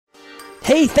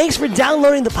Hey, thanks for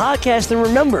downloading the podcast, and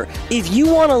remember, if you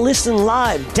want to listen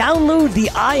live, download the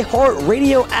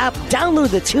iHeartRadio app,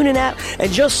 download the TuneIn app,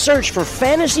 and just search for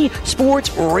Fantasy Sports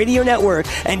Radio Network,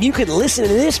 and you can listen to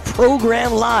this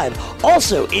program live.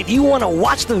 Also, if you want to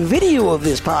watch the video of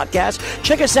this podcast,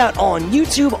 check us out on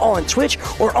YouTube, on Twitch,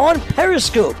 or on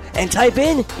Periscope, and type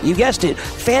in, you guessed it,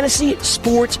 Fantasy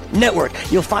Sports Network.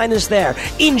 You'll find us there.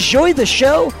 Enjoy the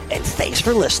show, and thanks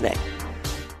for listening.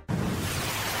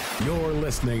 You're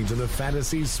listening to the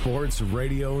Fantasy Sports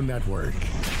Radio Network.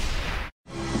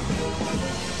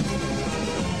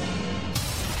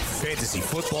 Fantasy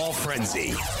Football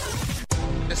Frenzy.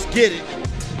 Let's get it.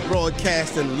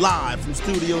 Broadcasting live from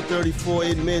Studio 34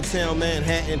 in Midtown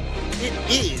Manhattan. It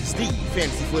is the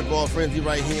Fantasy Football Frenzy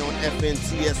right here on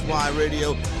FNTSY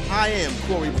Radio. I am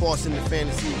Corey Parson, the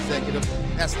Fantasy Executive.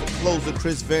 That's the closer,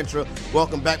 Chris Ventura.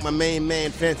 Welcome back, my main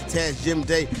man, Fantasy Taz Jim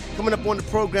Day. Coming up on the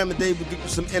program today, we'll get you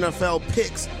some NFL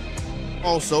picks.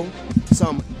 Also,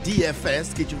 some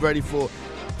DFS. Get you ready for,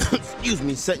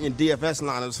 setting your DFS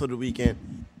lineups for the weekend.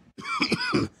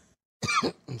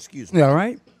 Excuse me. You all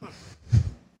right?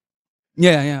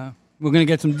 Yeah. We're going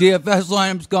to get some DFS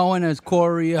lineups going as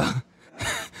Corey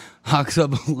hawks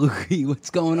up Lukey. What's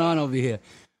going on over here?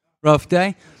 Rough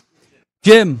day?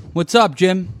 Jim, what's up,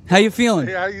 Jim? How you feeling?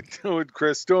 Hey, how you doing,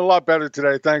 Chris? Doing a lot better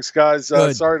today. Thanks, guys.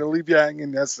 Sorry to leave you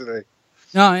hanging yesterday.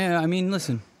 No, yeah, I mean,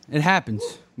 listen, it happens.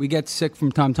 We get sick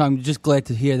from time to time. We're just glad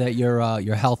to hear that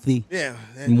you're healthy. Yeah.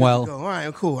 And well. All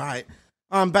right, cool. All right.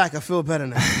 I'm back. I feel better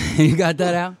now. You got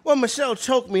that out? Well, Michelle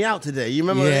choked me out today. You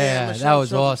remember? Yeah, Michelle that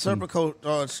was awesome.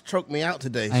 Serpico choked me out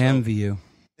today. I envy you.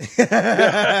 So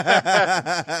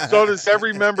does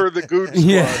every member of the Gooch Squad.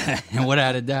 Yeah,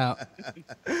 without a doubt.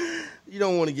 You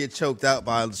don't want to get choked out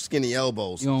by skinny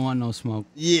elbows. You don't want no smoke.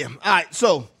 Yeah. All right,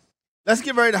 so let's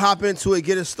get ready to hop into it,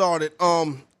 get it started.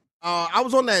 I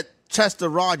was on that Chester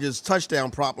Rogers touchdown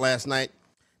prop last night.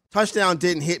 Touchdown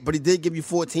didn't hit, but he did give you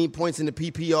 14 points in the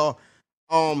PPR.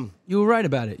 You were right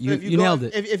about it. You nailed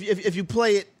it. If you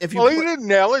play it, he didn't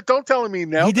nail it. Don't tell him he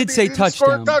nailed it. He did say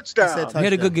touchdown. Touchdown. He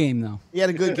had a good game, though. He had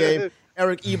a good game.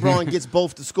 Eric Ebron gets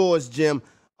both the scores, Jim.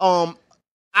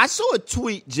 I saw a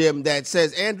tweet, Jim, that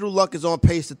says Andrew Luck is on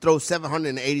pace to throw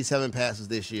 787 passes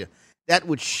this year. That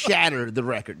would shatter the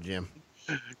record, Jim.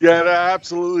 Yeah, that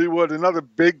absolutely would. Another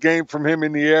big game from him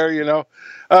in the air, you know.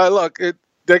 Look,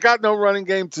 they got no running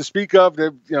game to speak of.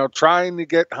 They're, trying to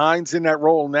get Hines in that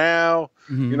role now.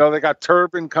 Mm-hmm. They got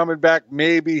Turpin coming back.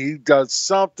 Maybe he does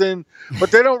something.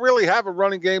 But they don't really have a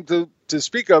running game to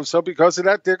speak of. So because of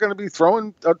that, they're going to be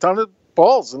throwing a ton of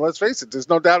balls. And let's face it, there's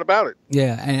no doubt about it.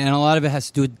 Yeah, and a lot of it has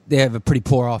to do with they have a pretty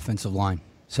poor offensive line.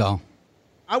 So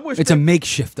I wish it's a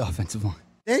makeshift offensive line.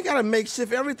 They got to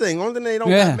makeshift everything. Only thing they don't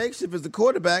got makeshift is the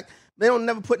quarterback. They don't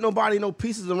never put no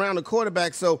pieces around the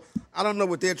quarterback, so I don't know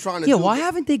what they're trying to do. Yeah, why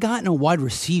haven't they gotten a wide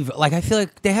receiver? Like, I feel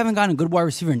like they haven't gotten a good wide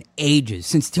receiver in ages,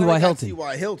 since T.Y. Hilton.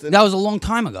 T.Y. Hilton. That was a long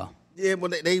time ago. Yeah, well,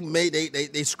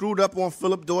 they screwed up on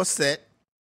Philip Dorsett.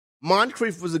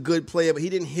 Moncrief was a good player, but he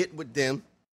didn't hit with them.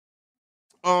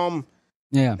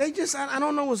 Yeah. They just, I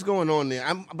don't know what's going on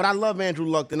there. But I love Andrew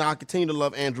Luck, and I'll continue to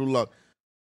love Andrew Luck.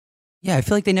 Yeah, I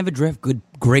feel like they never draft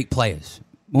great players.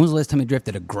 When was the last time they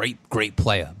drafted a great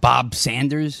player? Bob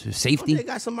Sanders, safety? They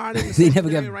got somebody in the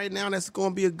safety right now that's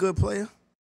going to be a good player.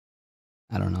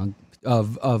 I don't know.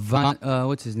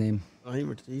 What's his name? Oh,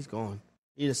 he's gone.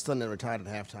 He's just son that retired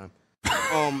at halftime.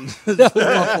 He's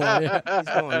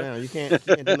gone now. You can't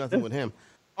do nothing with him.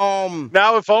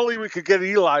 Now, if only we could get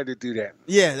Eli to do that.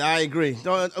 Yeah, I agree.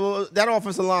 That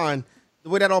offensive line, the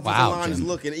way that offensive line is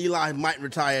looking, Eli might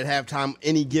retire at halftime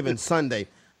any given Sunday.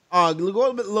 Go a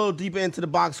little deeper into the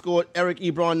box score. Eric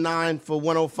Ebron, 9 for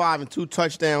 105 and 2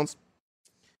 touchdowns.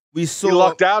 He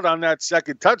lucked out on that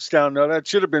second touchdown, though. That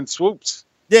should have been Swoops.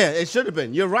 Yeah, it should have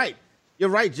been. You're right,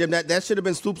 Jim. That should have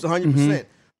been Swoops 100%.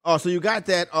 Mm-hmm. So you got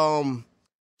that.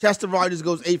 Chester Rogers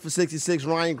goes 8 for 66.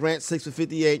 Ryan Grant, 6 for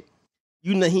 58.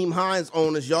 You Naheem Hines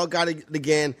owners, y'all got it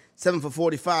again, 7 for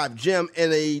 45. Jim,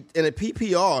 in a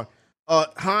PPR,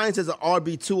 Hines is an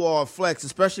RB2 or a flex,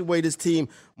 especially the way this team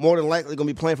more than likely going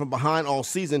to be playing from behind all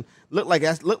season. Look like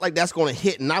that's going to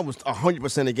hit, and I was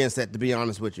 100% against that, to be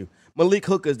honest with you. Malik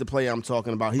Hooker is the player I'm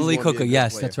talking about. Malik Hooker,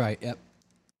 yes, player. That's right. Yep.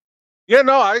 Yeah,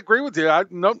 no, I agree with you.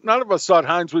 None of us thought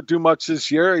Hines would do much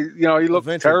this year. He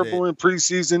looked terrible in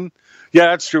preseason. Yeah,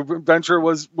 that's true. Venture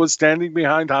was standing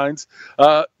behind Hines.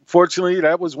 Fortunately,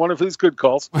 that was one of his good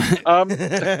calls. So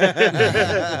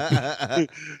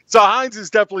Hines is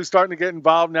definitely starting to get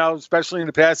involved now, especially in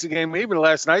the passing game. Even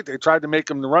last night, they tried to make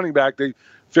him the running back. They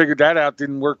figured that out.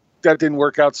 That didn't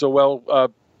work out so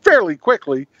well fairly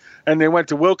quickly, and they went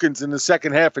to Wilkins in the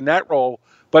second half in that role.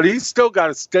 but he's still got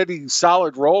a steady,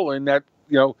 solid role in that,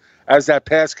 as that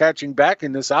pass catching back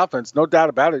in this offense. No doubt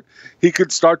about it. He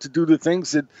could start to do the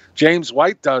things that James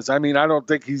White does. I mean, I don't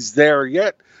think he's there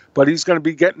yet, but he's going to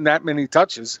be getting that many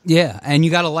touches. Yeah, and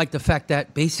you got to like the fact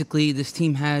that basically this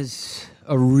team has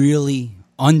a really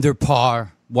under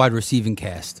par wide receiving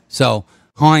cast. So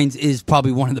Hines is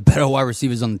probably one of the better wide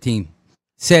receivers on the team.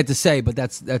 Sad to say, but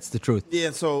that's the truth.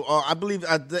 Yeah, so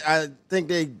I think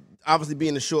they obviously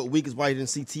being a short week is why you didn't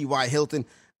see T.Y. Hilton.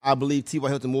 I believe T.Y.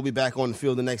 Hilton will be back on the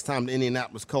field the next time the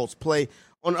Indianapolis Colts play.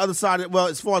 On the other side,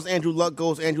 as far as Andrew Luck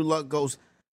goes,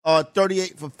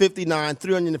 38 for 59,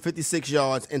 356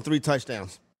 yards, and 3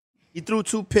 touchdowns. He threw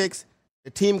 2 picks.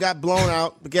 The team got blown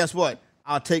out, but guess what?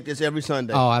 I'll take this every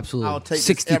Sunday. Oh, absolutely. I'll take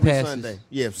 60 this every passes. Sunday.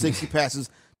 Yeah, 60 passes.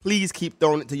 Please keep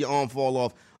throwing it till your arm fall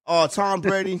off. Tom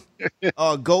Brady,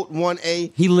 GOAT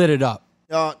 1A. He lit it up.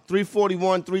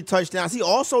 341, 3 touchdowns. He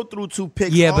also threw 2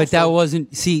 picks. Yeah, but that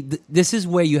wasn't. See, this is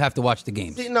where you have to watch the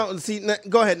games.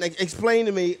 Go ahead. Explain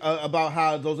to me about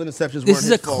how those interceptions. This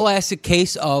is a classic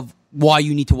case of why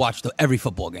you need to watch every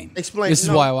football game. Explain. This is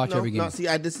why I watch every game.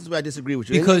 This is where I disagree with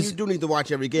you. Because you do need to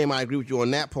watch every game. I agree with you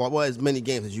on that part. Well, as many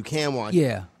games as you can watch.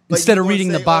 Yeah. But instead of reading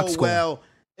the box score. Well,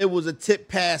 it was a tip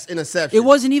pass interception. It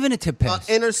wasn't even a tip pass.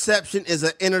 Interception is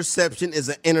an interception is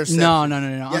an interception. No.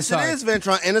 Yes, it is,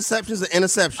 Ventron. Interception is an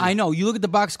interception. I know. You look at the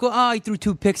box score. He threw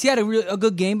 2 picks. He had a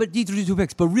good game, but he threw 2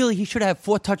 picks. But really, he should have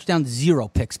 4 touchdowns, 0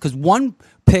 picks. Because 1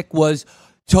 pick was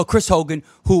to Chris Hogan,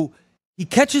 who he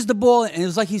catches the ball, and it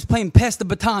was like he's playing pass the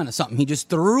baton or something. He just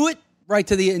threw it right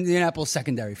to the Indianapolis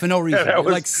secondary for no reason.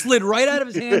 It slid right out of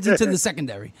his hands into the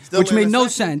secondary, which made no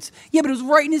sense. Yeah, but it was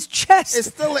right in his chest. It's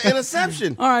still an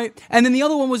interception. All right. And then the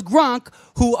other one was Gronk,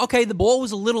 who, the ball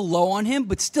was a little low on him,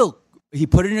 but still, he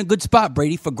put it in a good spot,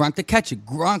 Brady, for Gronk to catch it.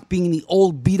 Gronk, being the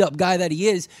old beat-up guy that he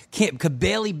is, could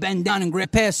barely bend down and grab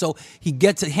a pass, so he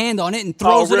gets a hand on it and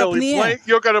throws it up in the air.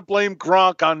 You're going to blame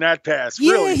Gronk on that pass.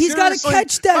 Yeah, really? He's got to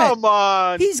catch that. Come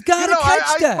on. He's got to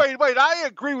catch that. Wait, I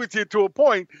agree with you to a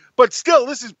point, but still,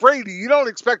 this is Brady. You don't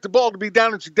expect the ball to be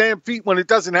down at your damn feet when it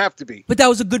doesn't have to be. But that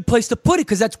was a good place to put it,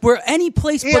 because that's where any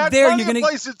place but there you're going to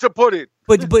places to put it.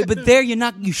 But there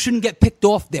you shouldn't get picked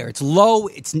off there. It's low.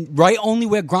 It's right only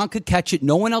where Gronk could catch it.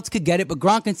 No one else could get it. But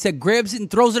Gronk instead grabs it and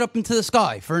throws it up into the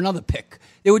sky for another pick.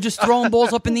 They were just throwing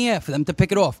balls up in the air for them to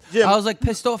pick it off. Jim, I was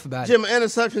pissed off about it. Jim,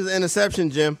 interception is an interception,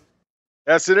 Jim.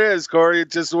 Yes, it is, Corey.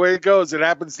 It's just the way it goes. It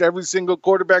happens to every single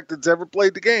quarterback that's ever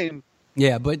played the game.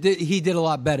 Yeah, but he did a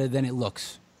lot better than it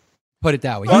looks. Put it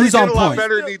that way. Well, he was on point. He did a lot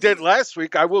better than he did last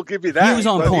week. I will give you that. He was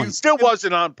on point. He still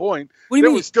wasn't on point. What do you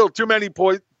mean? There was still too many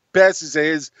passes of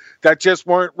his that just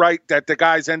weren't right that the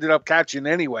guys ended up catching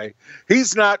anyway.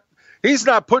 He's not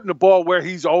putting the ball where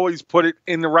he's always put it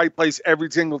in the right place every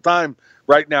single time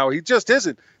right now. He just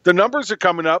isn't. The numbers are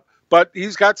coming up, but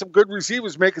he's got some good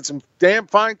receivers making some damn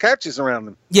fine catches around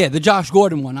him. Yeah, the Josh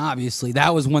Gordon one, obviously.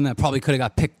 That was one that probably could have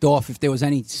got picked off if there was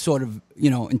any sort of,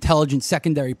 intelligent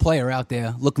secondary player out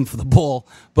there looking for the ball.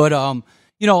 But, a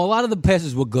lot of the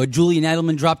passes were good. Julian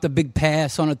Edelman dropped a big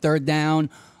pass on a 3rd down.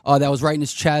 That was right in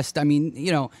his chest. I mean,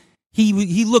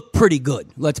 he looked pretty good.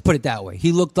 Let's put it that way.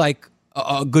 He looked like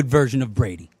a good version of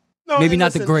Brady. No, maybe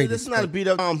not the greatest. This is not a beat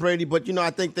up Tom Brady, but I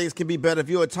think things can be better. If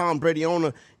you're a Tom Brady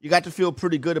owner, you got to feel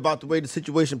pretty good about the way the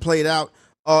situation played out.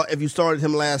 If you started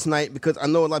him last night, because I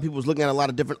know a lot of people was looking at a lot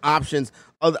of different options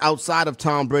outside of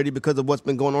Tom Brady because of what's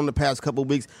been going on the past couple of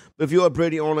weeks. But if you're a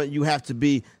Brady owner, you have to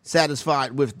be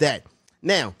satisfied with that.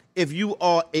 Now, if you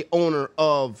are a owner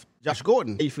of Josh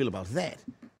Gordon, how do you feel about that?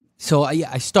 So,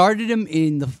 I started him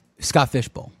in the Scott Fish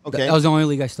Bowl. Okay. That was the only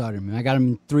league I started him in. I got him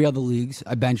in 3 other leagues.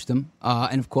 I benched him.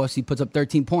 And, of course, he puts up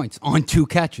 13 points on 2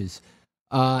 catches.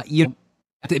 At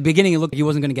the beginning, it looked like he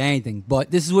wasn't going to get anything. But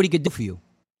this is what he could do for you.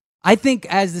 I think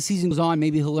as the season goes on,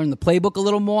 maybe he'll learn the playbook a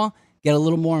little more, get a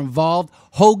little more involved.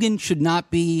 Hogan should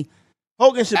not be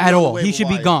at all. He should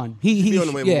be gone. He should be on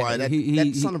the waiver wire.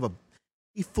 That son of a...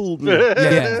 He fooled me.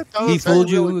 Yeah. He fooled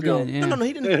you again. Yeah. No,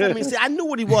 he didn't fool me. See, I knew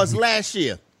what he was last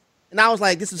year. And I was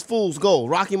like, this is fool's gold.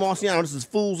 Rocky Marciano, this is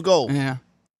fool's gold. Yeah.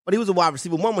 But he was a wide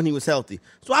receiver 1 when he was healthy.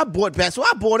 So I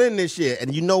bought in this year.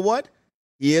 And you know what?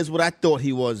 He is what I thought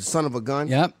he was, son of a gun.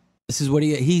 Yep. This is what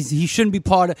he shouldn't be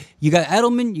part of. You got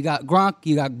Edelman, you got Gronk,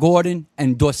 you got Gordon,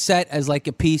 and Dorsett as like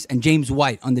a piece, and James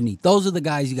White underneath. Those are the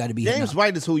guys you got to be. James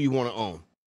White is who you want to own.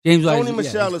 James White. Tony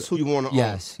Michel is who you want to own.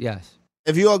 Yes.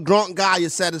 If you're a Gronk guy, you're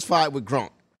satisfied with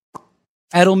Gronk.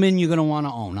 Edelman, you're going to want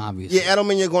to own, obviously. Yeah,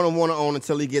 Edelman, you're going to want to own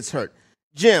until he gets hurt.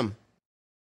 Jim,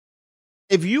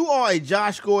 if you are a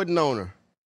Josh Gordon owner,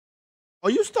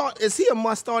 is he a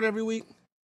must start every week?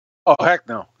 Oh, heck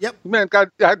no. Yep. Man,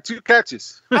 had 2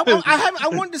 catches. I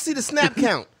wanted to see the snap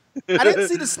count. I didn't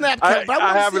see the snap count. But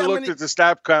I haven't looked at the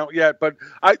snap count yet, but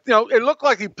it looked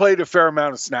like he played a fair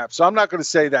amount of snaps. So I'm not going to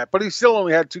say that, but he still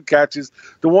only had 2 catches.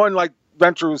 The one, like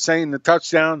Ventura was saying, the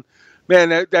touchdown, man,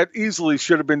 that easily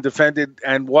should have been defended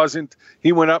and wasn't.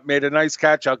 He went up, made a nice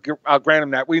catch. I'll grant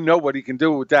him that. We know what he can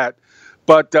do with that,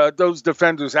 but those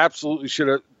defenders absolutely should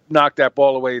have knocked that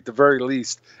ball away at the very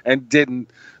least and didn't.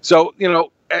 So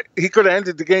he could have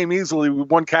ended the game easily with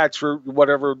 1 catch for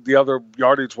whatever the other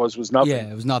yardage was nothing. Yeah,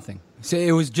 it was nothing. So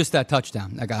it was just that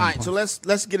touchdown that got him. All right, so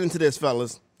let's get into this,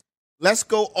 fellas. Let's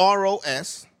go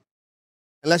ROS,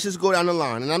 and let's just go down the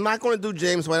line. And I'm not going to do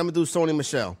James White. I'm going to do Sony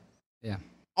Michel. Yeah.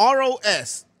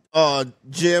 ROS,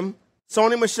 Jim,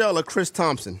 Sony Michel or Chris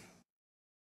Thompson?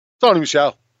 Sony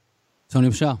Michel. Sony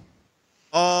Michel.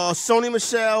 Sony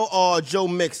Michel or Joe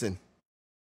Mixon?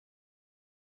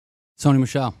 Sony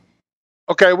Michel.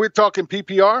 Okay, we're talking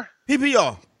PPR?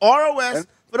 PPR. ROS,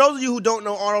 for those of you who don't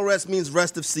know, ROS means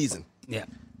rest of season. Yeah.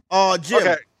 Jim,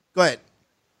 okay. Go ahead.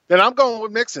 Then I'm going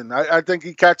with Mixon. I think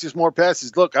he catches more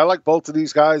passes. Look, I like both of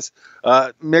these guys.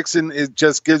 Mixon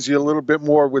just gives you a little bit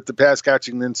more with the pass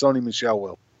catching than Sony Michel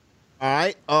will. All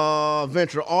right.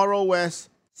 Ventura, ROS,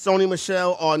 Sony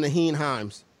Michel or Nyheim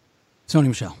Hines? Sony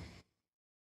Michel.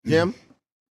 Jim?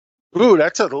 Ooh,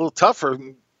 that's a little tougher.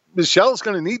 Michel's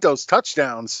going to need those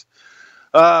touchdowns,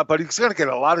 but he's going to get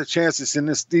a lot of chances in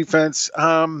this defense.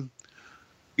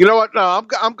 You know what? No,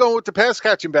 I'm going with the pass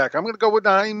catching back. I'm going to go with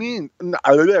Nyheim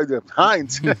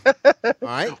Hines. All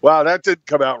right. Wow, that didn't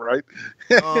come out right.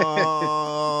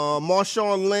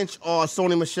 Marshawn Lynch or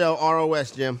Sony Michel, ROS,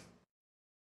 Jim?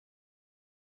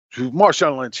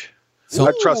 Marshawn Lynch. So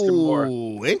I trust him more.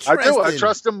 Interesting. I do. I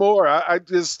trust him more. I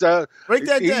just break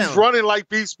that down. He's running like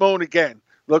beast mode again.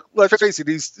 Look, let's face it.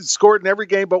 He's scored in every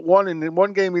game but one. And in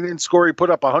one game he didn't score. He put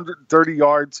up 130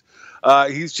 yards.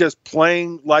 He's just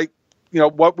playing like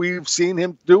what we've seen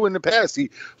him do in the past. He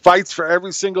fights for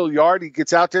every single yard. He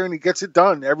gets out there and he gets it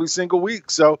done every single week.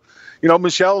 So,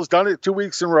 Michel has done it 2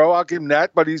 weeks in a row. I'll give him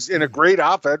that. But he's in a great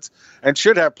offense and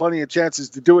should have plenty of chances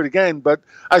to do it again. But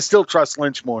I still trust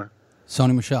Lynch more.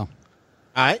 Sony Michel.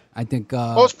 All right. I think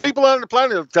most people on the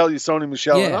planet will tell you Sony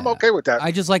Michel, and I'm okay with that.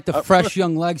 I just like the fresh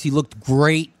young legs. He looked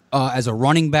great as a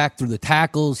running back through the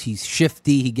tackles. He's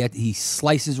shifty. He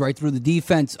slices right through the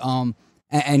defense.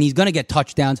 And he's going to get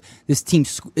touchdowns. This team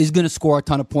is going to score a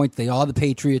ton of points. They are the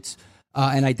Patriots,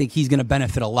 and I think he's going to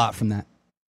benefit a lot from that.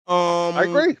 I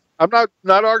agree. I'm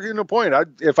not arguing the point.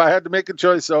 If I had to make a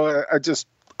choice, so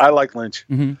I like Lynch.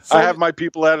 Mm-hmm. So I have my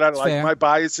people that I like. Fair. My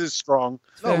bias is strong.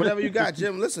 No, whatever you got,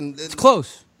 Jim. Listen, it's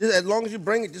close. As long as you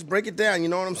just break it down. You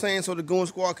know what I'm saying? So the Goon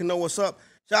Squad can know what's up.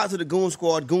 Shout out to the Goon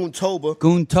Squad, Goontober, baby.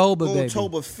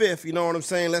 Goontober 5th. You know what I'm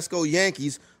saying? Let's go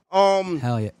Yankees.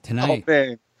 Hell yeah, tonight. Oh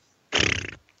man.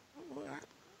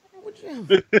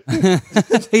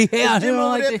 Yeah, Jim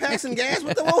over there passing gas.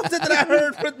 What was it that I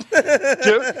heard?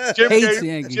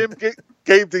 Jim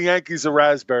gave the Yankees a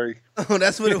raspberry. Oh,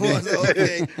 that's what it was.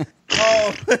 Okay.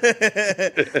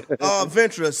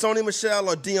 Ventura, Sony Michel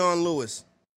or Dion Lewis?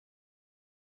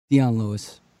 Dion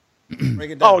Lewis.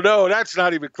 Break it down. Oh no, that's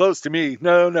not even close to me.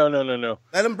 No.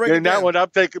 Let him break it down. That one,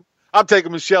 I'm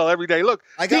taking Michel every day. Look,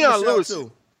 I got Dion Michel Lewis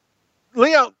too.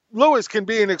 Leon Lewis can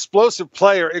be an explosive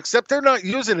player, except they're not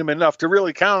using him enough to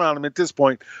really count on him at this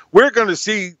point. We're going to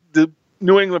see the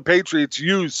New England Patriots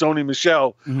use Sony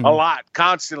Michel a lot,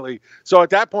 constantly. So at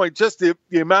that point, just the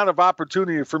amount of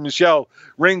opportunity for Michel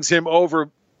rings him over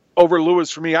Lewis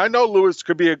for me. I know Lewis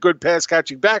could be a good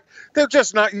pass-catching back. They're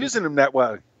just not using him that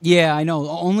well. Yeah, I know.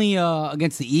 Only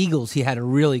against the Eagles he had a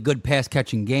really good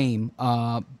pass-catching game.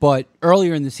 But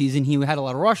earlier in the season, he had a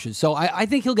lot of rushes. So I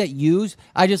think he'll get used.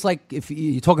 I just like, if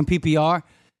you're talking PPR,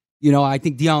 I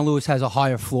think Dion Lewis has a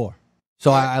higher floor. So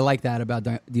I like that about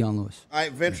Dion Lewis. All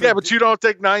right, Ventura. Yeah, but you don't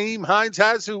think Nyheim Hines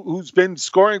has, who's been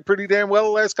scoring pretty damn well the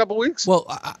last couple of weeks? Well,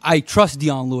 I trust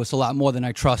Dion Lewis a lot more than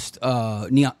I trust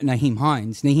Nyheim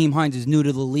Hines. Nyheim Hines is new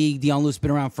to the league. Dion Lewis has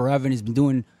been around forever and he's been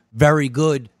doing very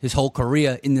good his whole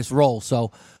career in this role.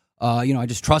 So, I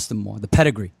just trust him more. The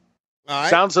pedigree. All right.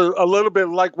 Sounds a little bit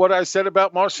like what I said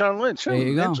about Marshawn Lynch. There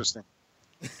you go. Interesting.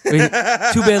 Too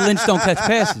bad Lynch don't catch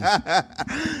passes.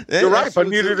 You're right, but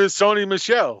neither does Sony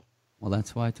Michel. Well,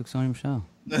 that's why I took Sony Michel.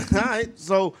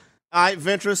 All right,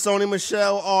 Ventura, Sony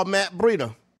Michel or Matt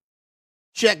Breida?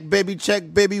 Check,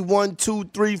 baby, 1, 2,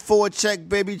 3, 4. Check,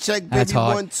 baby, check, baby, That's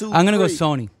hard. 1, 2, I'm going to go 3.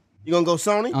 Sony. You going to go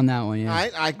Sony? On that one, yeah. All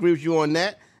right, I agree with you on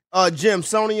that. Jim,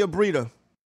 Sony or Breida?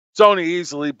 Sony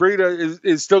easily. Breida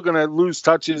is still going to lose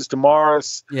touches to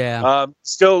Morris. Yeah.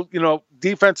 Still,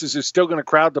 defenses are still going to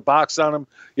crowd the box on him.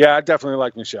 Yeah, I definitely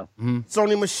like Michel. Mm-hmm.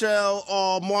 Sony Michel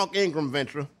or Mark Ingram,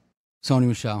 Ventura? Sony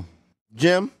Michel.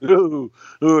 Jim? Ooh,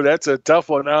 that's a tough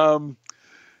one.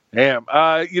 Damn.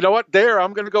 You know what?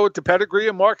 I'm going to go with the pedigree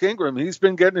of Mark Ingram. He's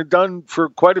been getting it done for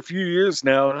quite a few years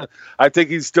now, and I think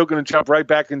he's still going to jump right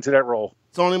back into that role.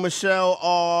 Sony Michel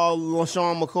or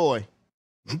LaShawn McCoy?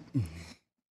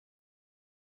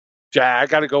 Yeah, I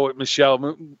got to go with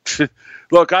Michel.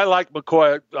 Look, I like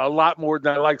McCoy a lot more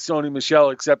than I like Sony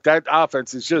Michel, except that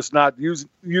offense is just not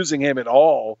using him at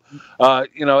all.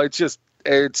 It's just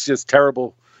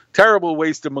terrible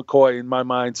waste of McCoy in my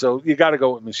mind. So you got to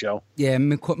go with Michel. Yeah,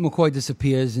 McCoy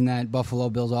disappears in that Buffalo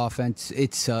Bills offense.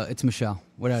 It's Michel.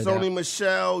 Sony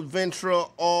Michel, Ventura,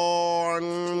 or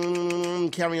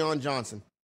Kerryon Johnson?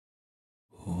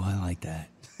 Oh, I like that.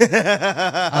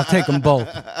 I'll take them both.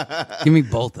 Give me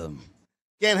both of them.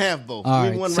 Can't have both. All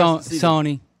right,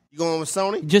 Sony. You going with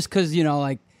Sony? Just because,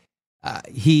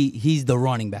 he's the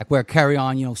running back. Where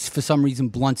Kerryon, for some reason,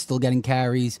 Blunt's still getting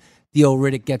carries. Theo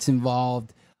Riddick gets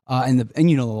involved. And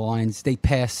the Lions, they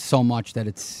pass so much that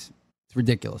it's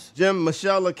ridiculous. Jim,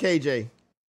 Michel or KJ?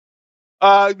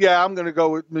 Yeah, I'm going to go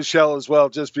with Michel as well,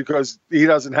 just because he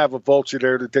doesn't have a vulture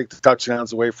there to take the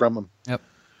touchdowns away from him. Yep.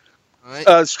 All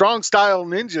right. Strong Style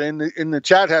Ninja in the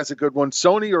chat has a good one.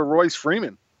 Sony or Royce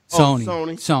Freeman? Sony.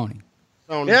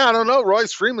 Yeah, I don't know.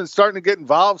 Royce Freeman's starting to get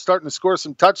involved, starting to score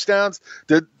some touchdowns.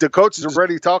 The coaches are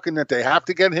already talking that they have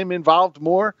to get him involved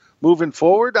more moving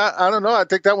forward. I don't know. I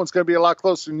think that one's going to be a lot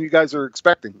closer than you guys are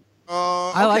expecting.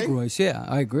 I like Royce. Yeah,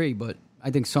 I agree, but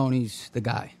I think Sony's the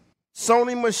guy.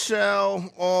 Sony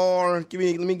Michel, or let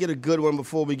me get a good one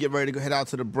before we get ready to head out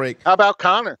to the break. How about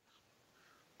Connor?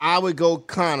 I would go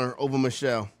Connor over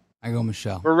Michel. I go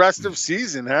Michel. For rest of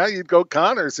season, huh? You'd go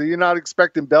Connor. So you're not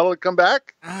expecting Bell to come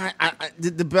back?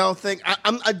 The Bell thing.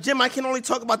 Jim, I can only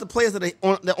talk about the players that are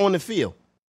on the field.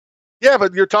 Yeah,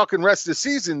 but you're talking rest of the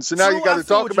season. So now you got to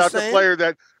talk about the player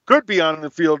that could be on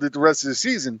the field at the rest of the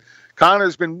season.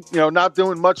 Connor's been, not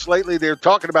doing much lately. They're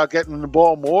talking about getting the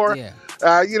ball more. Yeah.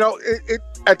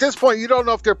 At this point, you don't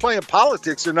know if they're playing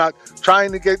politics or not,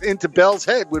 trying to get into Bell's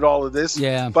head with all of this.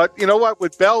 Yeah. But you know what?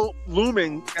 With Bell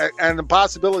looming and the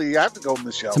possibility, you have to go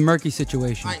Michel. It's a murky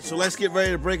situation. All right, so let's get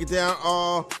ready to break it down.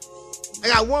 I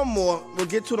got one more. We'll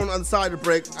get to it on the other side of the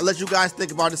break. I'll let you guys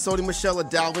think about it. Sony Michel or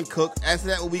Dalvin Cook. After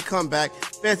that, when we come back,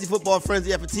 Fantasy Football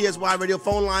Frenzy for TSY Radio.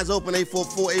 Phone lines open,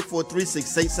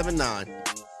 844-843-6879.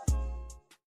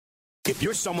 If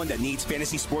you're someone that needs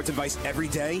fantasy sports advice every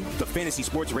day, the Fantasy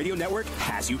Sports Radio Network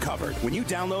has you covered. When you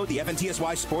download the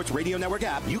FNTSY Sports Radio Network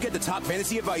app, you get the top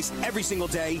fantasy advice every single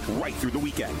day, right through the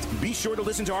weekend. Be sure to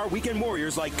listen to our weekend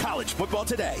warriors like College Football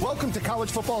Today. Welcome to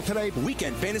College Football Today.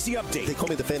 Weekend Fantasy Update. They call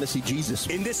me the Fantasy Jesus.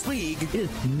 In this league, it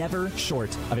is never short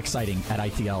of exciting at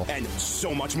ITL. And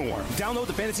so much more. Download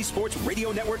the Fantasy Sports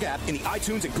Radio Network app in the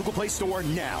iTunes and Google Play Store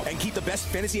now. And keep the best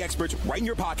fantasy experts right in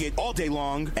your pocket all day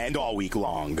long and all week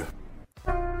long.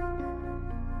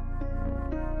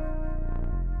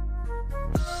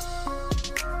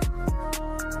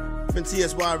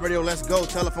 TSY Radio, let's go.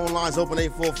 Telephone lines open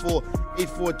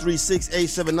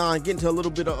 844-843-6879. Get into a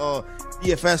little bit of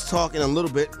DFS talk in a little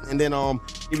bit, and then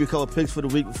give you a couple of picks for the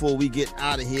week before we get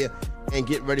out of here and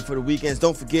get ready for the weekends.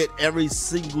 Don't forget, every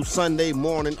single Sunday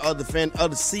morning of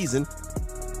the season,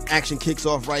 action kicks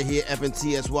off right here at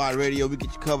FNTSY Radio. We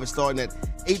get you covered starting at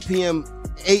 8 a.m.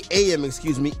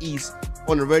 East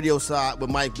on the radio side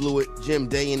with Mike Blewett, Jim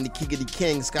Day, and the Kikity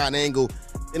King, Scott Angle.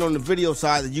 Then on the video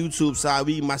side, the YouTube side,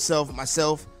 we myself,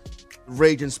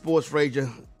 Raging Sports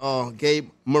Rager, Gabe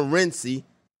Morency,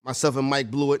 myself and Mike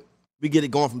Blewett. We get it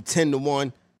going from 10 to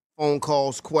 1. Phone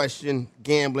calls, question,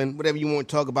 gambling, whatever you want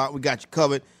to talk about, we got you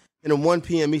covered. And at 1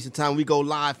 p.m. Eastern Time, we go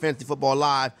live, Fantasy Football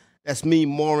Live. That's me,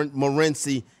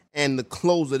 Morency, and the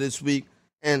closer this week,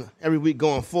 and every week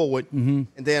going forward. Mm-hmm.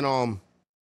 And then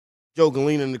Joe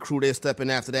Galena and the crew, they're stepping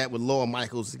after that with Laura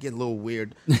Michaels. It gets a little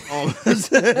weird.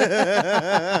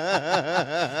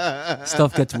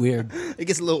 Stuff gets weird. It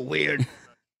gets a little weird.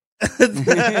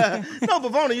 No,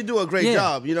 Bavona, you do a great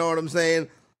job. You know what I'm saying?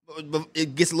 But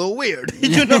it gets a little weird.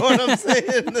 You know what I'm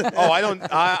saying?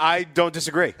 I don't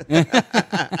disagree. Right.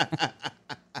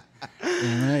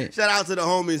 Shout out to the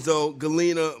homies, though.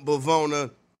 Galena,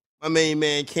 Bavona, my main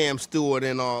man, Cam Stewart,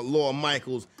 and Laura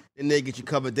Michaels. And they get you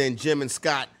covered. Then Jim and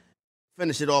Scott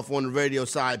finish it off on the radio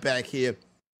side back here.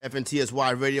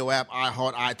 FNTSY Radio app,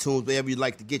 iHeart, iTunes, wherever you'd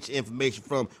like to get your information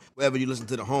from, wherever you listen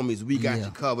to the homies, we got you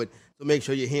covered. So make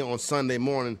sure you're here on Sunday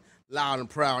morning, loud and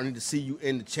proud. I need to see you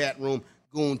in the chat room.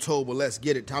 Goontober, let's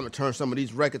get it. Time to turn some of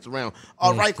these records around.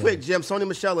 All right, quick, Jim. Sony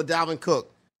Michel or Dalvin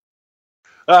Cook?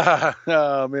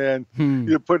 Oh, man.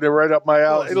 You're putting it right up my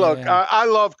alley. Hey, look, I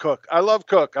love Cook. I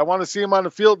want to see him on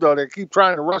the field, though. They keep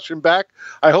trying to rush him back.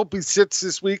 I hope he sits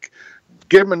this week.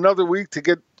 give him another week to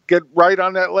get right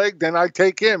on that leg, then I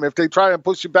take him. If they try and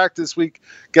push you back this week,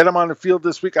 get him on the field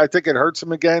this week, I think it hurts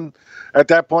him again. At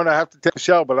that point, I have to take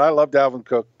Michelle, but I love Dalvin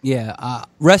Cook. Yeah,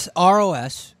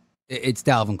 ROS, it's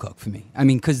Dalvin Cook for me. I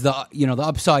mean, because the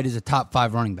upside is a top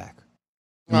 5 running back.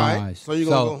 All right, so you're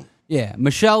going to go. Yeah,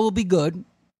 Michelle will be good.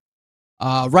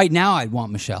 Right now, I'd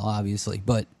want Michelle, obviously,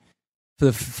 but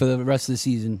for the rest of the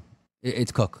season,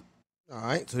 it's Cook. All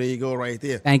right, so there you go right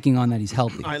there. Banking on that he's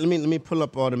healthy. All right, let me pull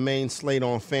up the main slate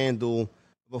on FanDuel.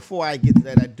 Before I get to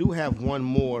that, I do have one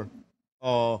more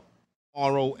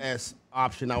ROS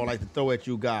option I would like to throw at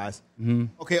you guys. Mm-hmm.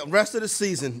 Okay, rest of the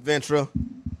season, Ventura,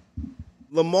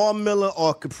 Lamar Miller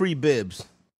or Capri Bibbs?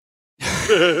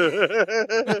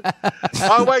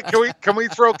 Oh wait, can we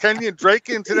throw Kenyon Drake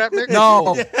into that mix?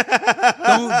 No,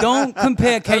 don't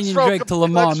compare Kenyon Drake to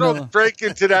Lamar Miller. Let's throw Drake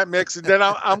into that mix, and then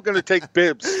I'm going to take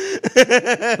Bibbs.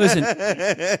 Listen,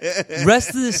 rest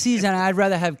of the season, I'd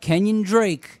rather have Kenyon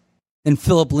Drake than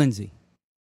Philip Lindsay.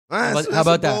 How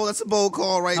about that? That's a bold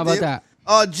call right there. How about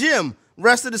that? Jim,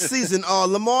 rest of the season,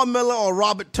 Lamar Miller or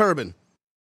Robert Turbin?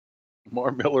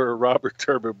 Lamar Miller or Robert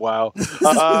Turbin? Wow.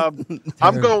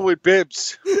 I'm going with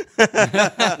Bibbs.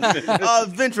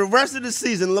 Ventura, rest of the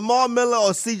season, Lamar Miller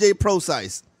or CJ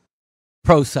Prosise?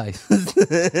 Prosise.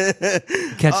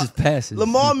 Catches passes.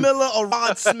 Lamar Miller or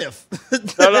Rod Smith?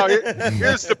 No,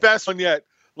 here's the best one yet.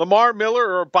 Lamar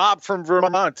Miller or Bob from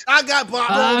Vermont? I got Bob.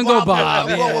 I'm going Bob.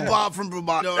 I'm going with Bob from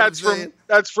Vermont. You know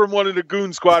that's from one of the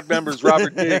Goon Squad members,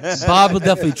 Robert Diggs. Bob will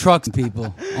definitely truck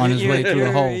people on his way through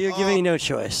the hole. You're giving me no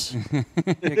choice.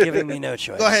 You're giving me no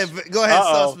choice. Go ahead,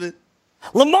 Sussman.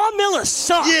 Lamar Miller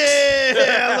sucks.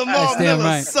 Yeah, Lamar Miller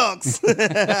right. sucks.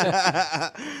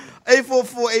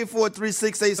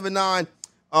 844-843-6879.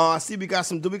 I see we got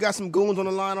some goons on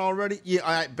the line already? Yeah,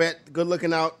 all right, bet. Good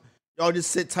looking out. Y'all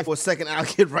just sit tight for a second. I'll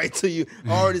get right to you.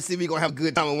 I already see we're going to have a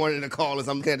good time with one of the callers.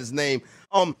 I'm looking at his name.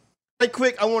 Right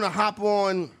quick, I want to hop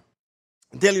on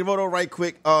Daily Roto right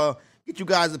quick. Get you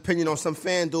guys' opinion on some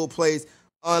FanDuel plays.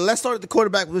 Let's start at the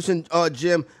quarterback position,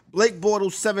 Jim. Blake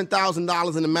Bortles,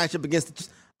 $7,000 in the matchup against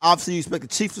obviously you expect the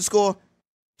Chiefs to score.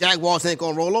 Jaguars ain't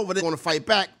going to roll over. They're going to fight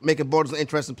back, making Bortles an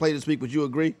interesting play this week. Would you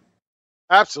agree?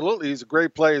 Absolutely. He's a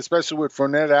great play, especially with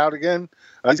Fournette out again.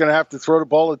 He's going to have to throw the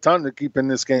ball a ton to keep in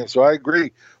this game. So I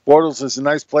agree. Bortles is a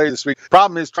nice play this week.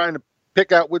 Problem is trying to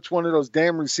pick out which one of those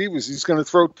damn receivers he's going to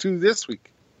throw to this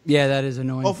week. Yeah, that is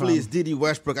annoying. Hopefully it's Dede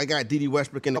Westbrook. I got Dede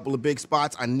Westbrook in a couple of big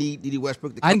spots. I need Dede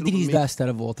Westbrook to come I think he's me. best out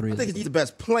of all three. I think he's the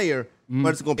best player, but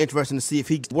it's going to be interesting to see if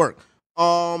he can work.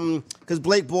 Because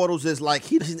Blake Bortles is like,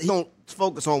 he don't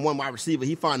focus on one wide receiver.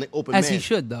 He finds an open man. As he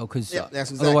should, though, because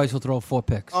exactly. Otherwise he'll throw 4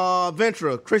 picks.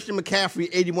 Ventura, Christian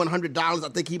McCaffrey, $8,100. I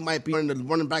think he might be one of the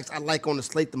running backs I like on the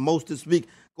slate the most this week,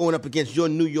 going up against your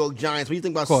New York Giants. What do you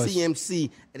think about CMC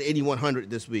at $8,100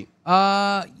 this week?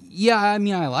 Yeah, I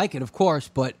mean, I like it, of course,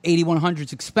 but $8,100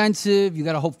 is expensive. You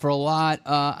got to hope for a lot.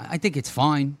 I think it's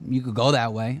fine. You could go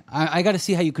that way. I got to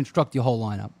see how you construct your whole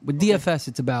lineup. With DFS,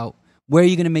 it's about where are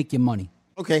you going to make your money.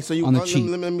 Okay, so on the cheap.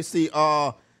 Let me see.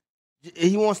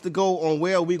 He wants to go on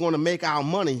where are we going to make our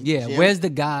money. Yeah, Jim? Where's the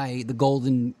guy, the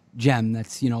golden gem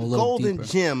that's, a little golden deeper?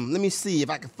 gem. Let me see if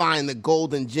I can find the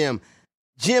golden gem.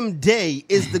 Jim Day,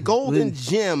 is the golden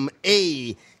gem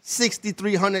a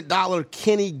 $6,300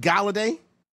 Kenny Golladay?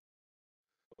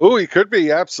 Oh, he could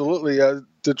be, absolutely.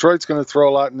 Detroit's going to throw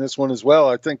a lot in this one as well.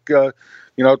 I think,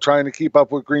 trying to keep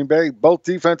up with Green Bay. Both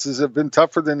defenses have been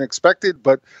tougher than expected,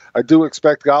 but I do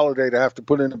expect Golladay to have to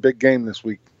put in a big game this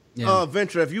week. Yeah.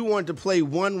 Ventura, if you wanted to play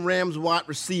one Rams wide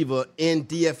receiver in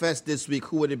DFS this week,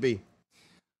 who would it be?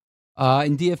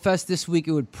 In DFS this week,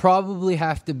 it would probably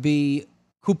have to be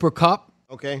Cooper Kupp.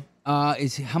 Okay.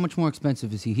 How much more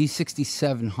expensive is he? He's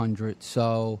 $6,700.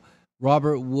 So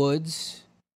Robert Woods,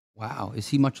 wow, is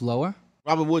he much lower?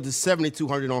 Robert Woods is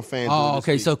 $7,200 on FanDuel. Oh,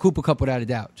 okay. So Cooper Kupp without a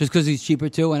doubt, just because he's cheaper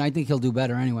too, and I think he'll do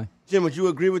better anyway. Jim, would you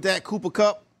agree with that? Cooper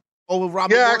Kupp over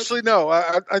Robert Yeah, Woods? actually, no.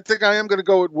 I think I am going to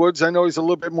go with Woods. I know he's a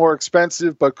little bit more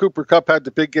expensive, but Cooper Kupp had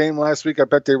the big game last week. I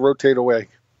bet they rotate away.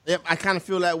 Yep, I kind of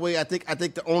feel that way. I think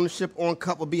the ownership on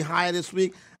Kupp will be higher this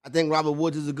week. I think Robert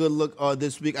Woods is a good look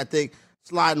this week. I think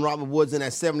sliding Robert Woods in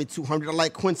at $7,200. I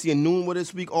like Quincy Enunwa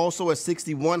this week also at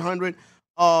 $6,100.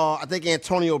 I think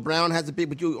Antonio Brown has a big,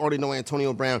 but you already know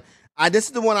Antonio Brown. This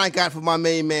is the one I got for my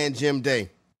main man, Jim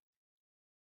Day.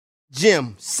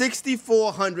 Jim,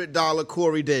 $6,400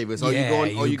 Corey Davis. Are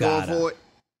you going for it?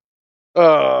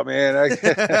 Oh, man.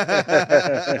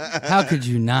 How could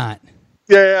you not?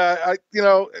 Yeah,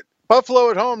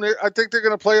 Buffalo at home, I think they're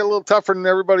going to play a little tougher than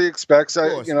everybody expects.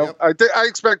 course, I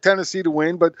expect Tennessee to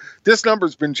win, but this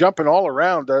number's been jumping all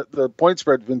around. The point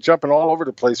spread's been jumping all over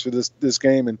the place for this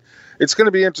game, and it's going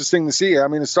to be interesting to see. I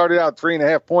mean, it started out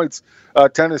 3.5 points,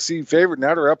 Tennessee favored.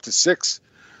 Now they're up to 6.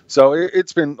 So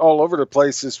it's been all over the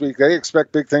place this week. They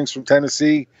expect big things from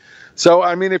Tennessee. So,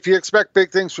 I mean, if you expect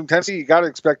big things from Tennessee, you got to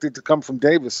expect it to come from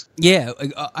Davis. Yeah,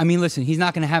 I mean, listen, he's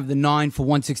not going to have the 9 for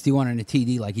 161 and a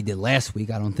TD like he did last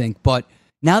week, I don't think. But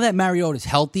now that Mariota's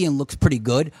healthy and looks pretty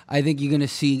good, I think you're going to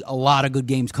see a lot of good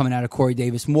games coming out of Corey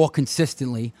Davis more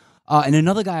consistently. And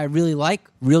another guy I really like,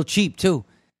 real cheap too,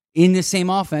 in the same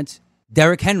offense,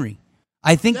 Derrick Henry.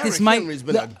 I think Derrick this might Henry's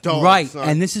been a dog, right, son.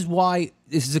 and this is why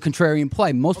this is a contrarian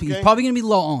play. He's probably going to be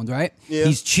low owned, right? Yeah.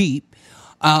 He's cheap.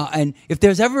 And if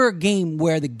there's ever a game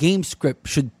where the game script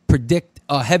should predict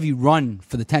a heavy run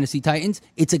for the Tennessee Titans,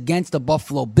 it's against the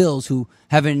Buffalo Bills, who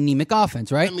have an anemic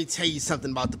offense, right? Let me tell you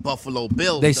something about the Buffalo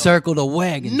Bills. They though. circle the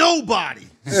wagon. Nobody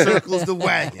circles the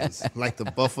wagons like the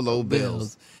Buffalo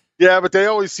Bills. Yeah, but they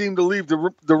always seem to leave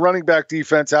the running back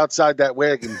defense outside that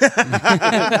wagon.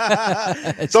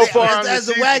 So far, as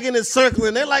the wagon is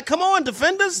circling, they're like, "Come on,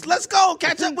 defenders, let's go,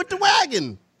 catch up with the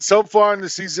wagon." So far in the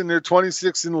season, they're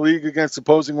 26th in the league against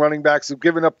opposing running backs. They've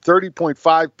given up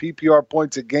 30.5 PPR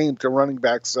points a game to running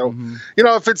backs. So,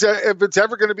 if it's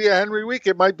ever going to be a Henry week,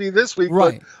 it might be this week.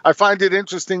 Right. But I find it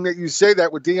interesting that you say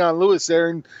that with Deion Lewis there,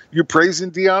 and you're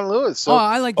praising Deion Lewis. So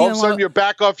I like all of Deion a sudden Lewis. you're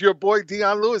back off your boy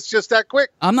Deion Lewis just that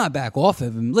quick. I'm not back off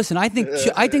of him. Listen, I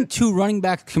think two running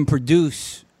backs can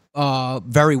produce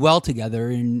very well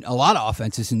together in a lot of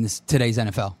offenses in today's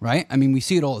NFL, right? I mean, we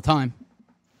see it all the time.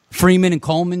 Freeman and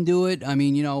Coleman do it. I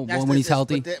mean, when he's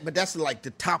healthy. But that's like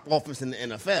the top offense in the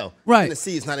NFL. Right.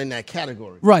 Tennessee is not in that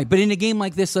category. Right, but in a game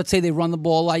like this, let's say they run the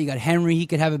ball a lot. You got Henry, he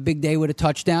could have a big day with a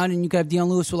touchdown, and you could have Deion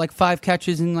Lewis with like 5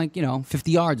 catches and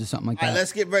 50 yards or something like that. All right,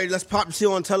 let's get ready. Let's pop the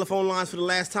show on telephone lines for the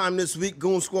last time this week.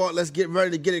 Goon Squad, let's get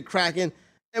ready to get it cracking.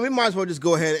 And we might as well just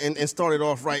go ahead and start it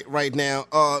off right now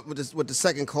with the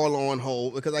second caller on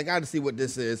hold, because I got to see what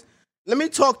this is. Let me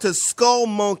talk to Skull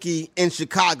Monkey in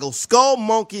Chicago. Skull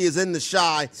Monkey is in the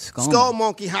Shy. Skull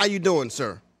Monkey, how you doing,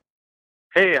 sir?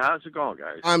 Hey, how's it going,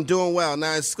 guys? I'm doing well.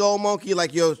 Now, is Skull Monkey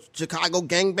like your Chicago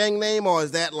gangbang name, or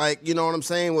is that like, you know what I'm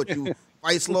saying, what you,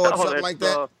 Vice Lord, something like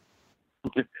that?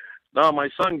 No, my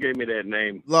son gave me that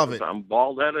name. Love it. I'm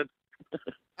bald-headed.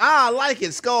 I like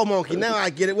it, Skull Monkey. Now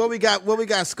I get it. What we got,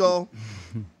 Skull?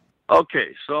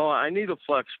 Okay, so I need a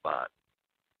flex spot.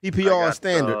 PPR or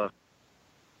standard?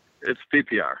 It's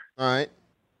PPR. All right.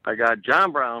 I got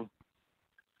John Brown,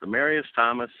 Demaryius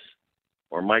Thomas,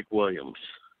 or Mike Williams.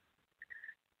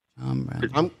 I'm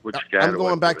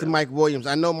going back to Mike Williams.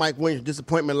 I know Mike Williams'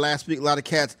 disappointment last week. A lot of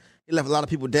cats, he left a lot of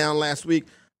people down last week.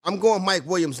 I'm going Mike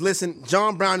Williams. Listen,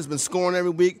 John Brown has been scoring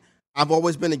every week. I've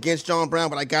always been against John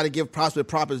Brown, but I got to give props where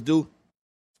props is due.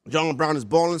 John Brown is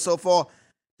balling so far.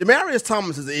 Demaryius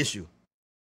Thomas is the issue.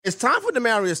 It's time for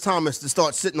Demaryius Thomas to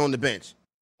start sitting on the bench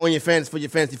for your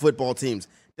fantasy football teams.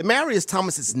 Demaryius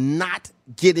Thomas is not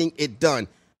getting it done.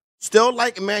 Still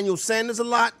like Emmanuel Sanders a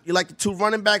lot. You like the 2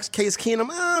 running backs, Case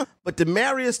Keenum, but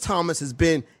Demaryius Thomas has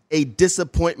been a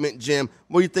disappointment, Jim.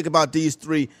 What do you think about these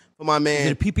 3 for my man?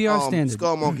 Is it a PPR standard?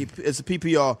 Skull Monkey. It's a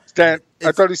PPR.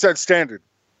 I thought he said standard.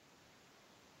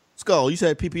 Skull, you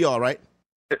said PPR, right?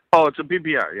 Oh, it's a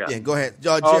PPR, yeah. Yeah, go ahead.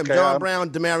 Jim, Okay, John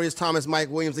Brown, Demaryius Thomas, Mike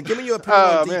Williams. And give me your opinion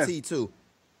on DT, too.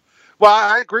 Well,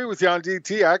 I agree with you on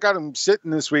DT. I got him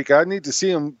sitting this week. I need to see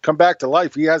him come back to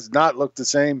life. He has not looked the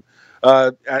same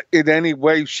in any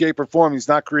way, shape, or form. He's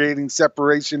not creating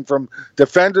separation from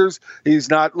defenders. He's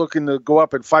not looking to go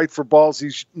up and fight for balls he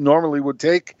normally would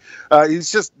take.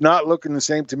 He's just not looking the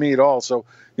same to me at all. So,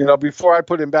 before I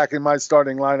put him back in my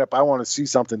starting lineup, I want to see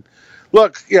something.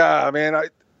 Look, yeah, man,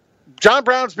 John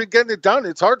Brown's been getting it done.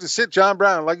 It's hard to sit John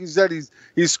Brown. Like you said, he's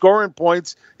scoring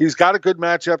points. He's got a good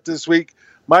matchup this week.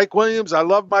 Mike Williams, I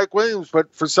love Mike Williams,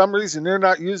 but for some reason they're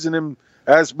not using him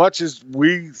as much as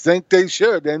we think they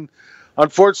should. And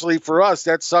unfortunately for us,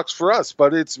 that sucks for us,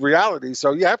 but it's reality.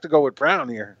 So you have to go with Brown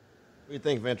here. What do you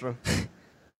think, Ventura?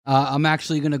 I'm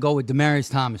actually going to go with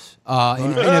Demaryius Thomas. No, I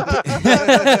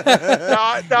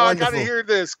got to hear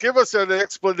this. Give us an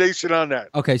explanation on that.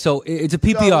 Okay, so it's a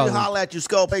PPR. We'll holler at you,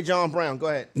 Skull. Pay John Brown. Go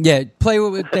ahead. Yeah, play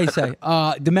with what they say.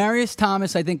 Demaryius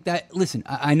Thomas, I think that, listen,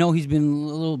 I know he's been a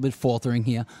little bit faltering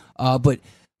here, but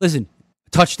listen,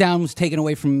 touchdown was taken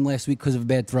away from him last week because of a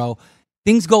bad throw.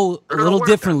 Things go a little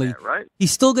differently. That, right?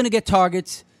 He's still going to get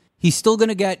targets. He's still going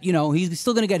to get, he's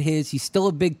still going to get his. He's still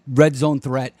a big red zone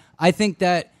threat. I think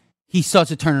that he starts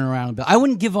to turn it around a bit. I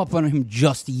wouldn't give up on him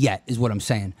just yet, is what I'm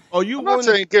saying. Are you I'm not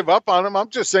saying give up on him. I'm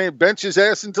just saying bench his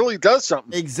ass until he does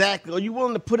something. Exactly. Are you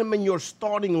willing to put him in your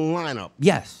starting lineup?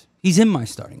 Yes. He's in my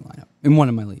starting lineup in one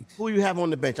of my leagues. Who you have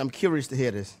on the bench? I'm curious to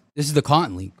hear this. This is the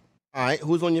Cotton League. All right.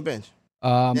 Who's on your bench?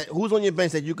 Who's on your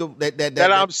bench that you could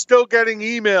that I'm still getting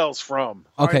emails from?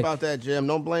 Sorry about that, Jim.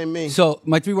 Don't blame me. So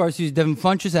my 3 wide receivers: Devin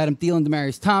Funchess, Adam Thielen,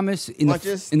 Demaryius Thomas.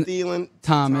 Thielen,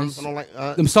 Thomas.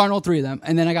 I'm starting all 3 of them,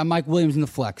 and then I got Mike Williams in the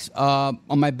flex. On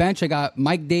my bench, I got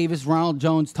Mike Davis, Ronald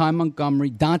Jones, Ty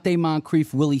Montgomery, Dante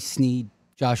Moncrief, Willie Snead,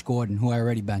 Josh Gordon, who I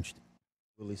already benched.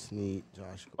 Willie Snead,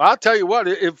 Josh Gordon. Well, I'll tell you what,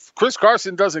 if Chris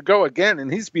Carson doesn't go again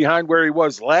and he's behind where he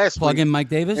was last Plug week in Mike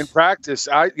Davis? in practice,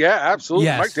 absolutely.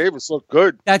 Yes. Mike Davis looked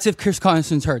good. That's if Chris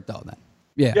Carson's hurt, though, then.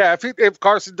 Yeah. Yeah, if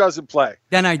Carson doesn't play.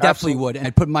 Then I definitely would.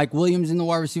 I'd put Mike Williams in the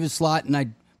wide receiver slot, and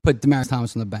I'd put Demaryius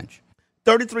Thomas on the bench.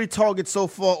 33 targets so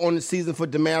far on the season for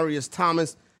Demaryius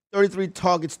Thomas. 33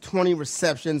 targets, 20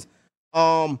 receptions.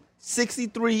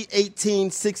 63,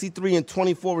 18, 63, and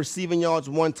 24 receiving yards,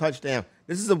 1 touchdown.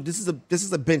 This is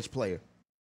a bench player.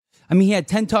 I mean, he had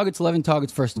 10 targets, 11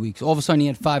 targets first week. So all of a sudden, he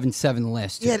had 5 and 7 the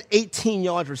last 2. He had 18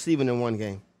 yards receiving in one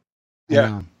game.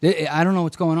 Yeah. I don't know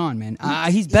what's going on, man.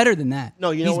 He's better than that.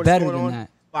 No, you know he's what's better going than on? that.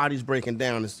 Body's breaking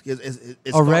down. It's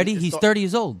Already? He's 30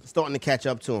 years old. Starting to catch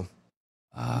up to him.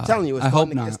 I'm telling you, it's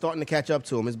starting to catch up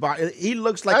to him. His body. He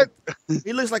looks like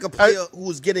a player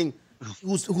who's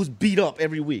beat up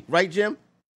every week, right, Jim?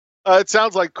 It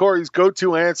sounds like Corey's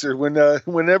go-to answer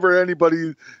whenever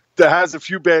anybody that has a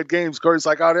few bad games. Corey's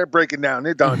like, "Oh, they're breaking down.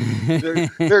 They're done.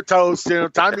 they're toast.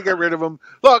 Time to get rid of them."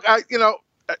 Look,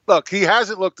 he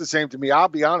hasn't looked the same to me. I'll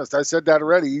be honest. I said that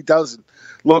already. He doesn't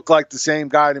look like the same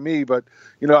guy to me. But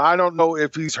I don't know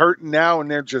if he's hurting now and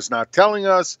they're just not telling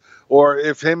us, or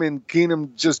if him and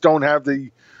Keenum just don't have the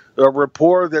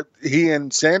rapport that he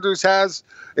and Sanders has.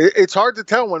 It's hard to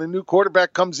tell when a new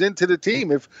quarterback comes into the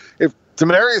team. If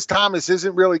Demaryius Thomas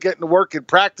isn't really getting the work in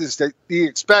practice that he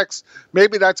expects,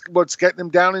 maybe that's what's getting him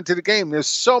down into the game. There's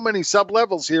so many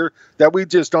sub-levels here that we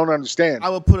just don't understand. I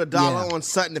would put $1 on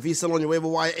Sutton if he's still on your waiver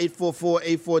wire.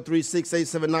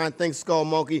 844-843-6879. Thanks, Skull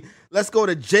Monkey. Let's go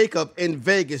to Jacob in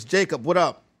Vegas. Jacob, what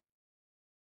up?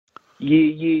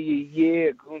 Yeah,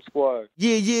 Goon Squad.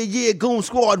 Yeah, Goon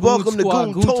Squad. Welcome to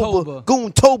Goontober.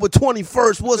 Goontober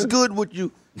 21st. What's good with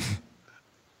you?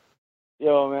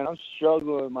 Yo, man, I'm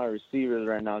struggling with my receivers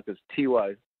right now because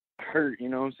T.Y. hurt, you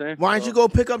know what I'm saying? Why didn't you go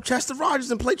pick up Chester Rogers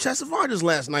and play Chester Rogers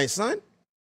last night, son?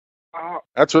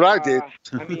 That's what I did.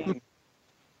 I mean,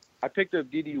 I picked up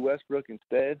D.D. Westbrook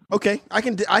instead. Okay, I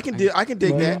can dig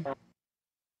that.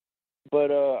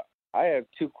 But I have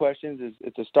 2 questions.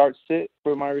 It's a start sit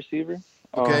for my receiver.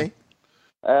 Okay.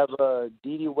 I have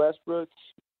D.D. Westbrook,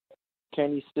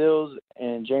 Kenny Stills,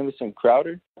 and Jamison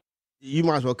Crowder. You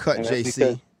might as well cut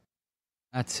JC.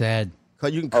 That's sad.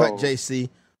 You can cut JC.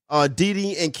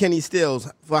 D.D. and Kenny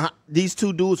Stills. For these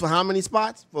 2 dudes, for how many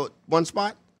spots? For 1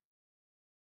 spot?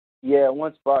 Yeah,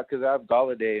 1 spot because I have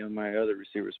Galladay on my other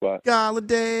receiver spot.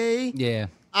 Galladay. Yeah.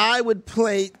 I would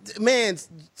play. Man,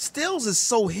 Stills is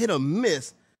so hit or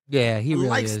miss. Yeah, he really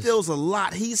like is. Stills a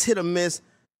lot. He's hit or miss.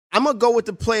 I'm going to go with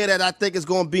the player that I think is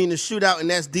going to be in the shootout, and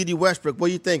that's D.D. Westbrook. What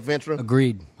do you think, Ventura?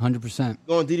 Agreed, 100%.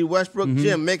 Going D.D. Westbrook. Mm-hmm.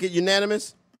 Jim, make it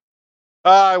unanimous.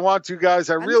 I want to,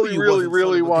 guys. I really,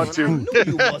 really want to. I knew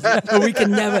you wasn't. We can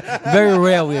never, very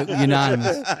rarely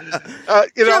unanimous.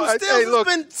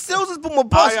 Stills has been my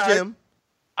boss, Jim.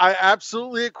 I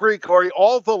absolutely agree, Corey.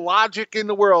 All the logic in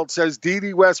the world says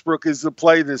D.D. Westbrook is the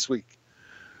play this week.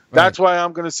 That's why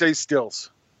I'm going to say Stills.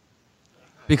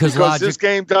 Because this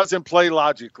game doesn't play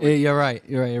logically. You're right.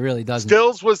 It really doesn't.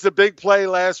 Stills was the big play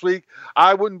last week.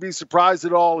 I wouldn't be surprised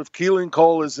at all if Keelan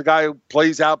Cole is the guy who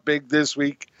plays out big this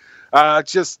week.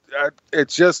 It's just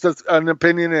an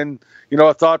opinion and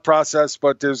a thought process,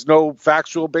 but there's no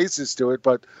factual basis to it.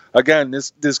 But again,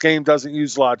 this game doesn't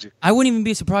use logic. I wouldn't even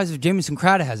be surprised if Jamison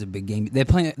Crowder has a big game. They're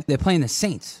playing the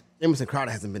Saints. Jamison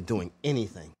Crowder hasn't been doing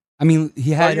anything. I mean, he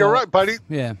had. You're right, buddy.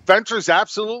 Yeah, Venture's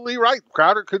absolutely right.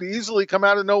 Crowder could easily come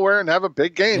out of nowhere and have a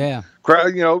big game. Yeah,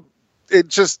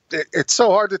 it's so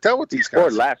hard to tell with these guys.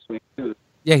 Scored last week too.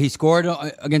 Yeah, he scored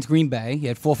against Green Bay. He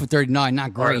had 4 for 39.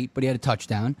 Not great, but he had a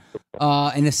touchdown.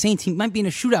 And the Saints, he might be in a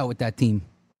shootout with that team.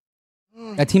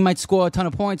 That team might score a ton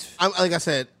of points. Like I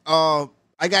said, I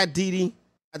got Dede.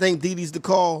 I think Dede's the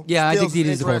call. Yeah, I think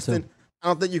Dede's the call too. I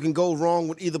don't think you can go wrong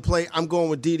with either play. I'm going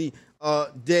with Dede.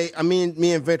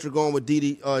 Me and Venture going with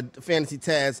Dede. Fantasy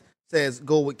Taz says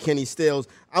go with Kenny Stills.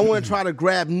 I want to try to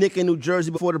grab Nick in New Jersey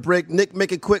before the break. Nick,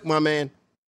 make it quick, my man.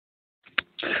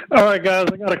 All right, guys,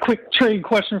 I got a quick trade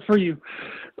question for you.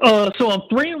 So I'm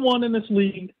 3-1 in this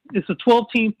league. It's a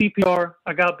 12-team PPR.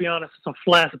 I gotta be honest, it's a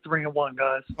flaccid 3-1,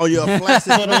 guys. Oh, you're a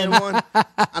flaccid 3-1.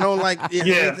 I don't like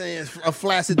anything. A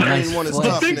flaccid 3-1 is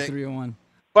tough, Nick. 3-1.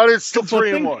 But it's still But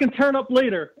 3-1. things can turn up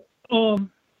later.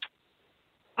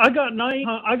 I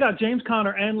got James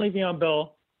Conner and Le'Veon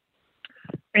Bell,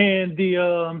 and the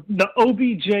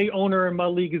OBJ owner in my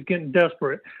league is getting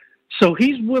desperate, so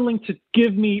he's willing to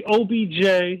give me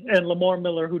OBJ and Lamar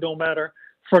Miller, who don't matter,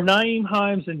 for Nyheim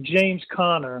Hines and James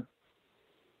Conner.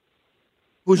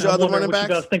 Who's your other running backs? backs?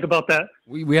 What you guys think about that?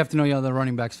 We have to know your other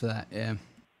running backs for that. Yeah.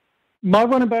 My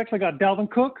running backs, I got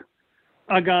Dalvin Cook.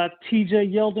 I got T.J.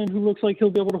 Yeldon, who looks like he'll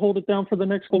be able to hold it down for the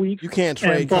next couple weeks. You can't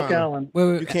trade and Buck Conner. Allen.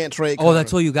 Wait. You can't trade Conner. Oh,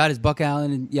 that's all you got is Buck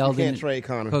Allen and Yeldon. You can't trade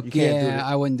Conner. Cook. You can't do that.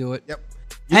 I wouldn't do it. Yep.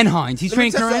 And Hines. He's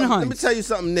trading Conner and Hines. Let me tell you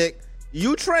something, Nick.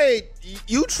 You trade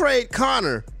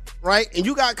Conner, right? And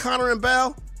you got Conner and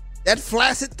Bell. That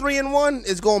flaccid 3-1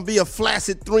 is going to be a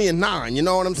flaccid 3-9. You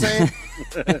know what I'm saying?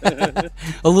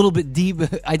 A little bit deep.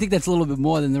 I think that's a little bit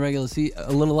more than the regular season.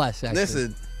 A little less, actually.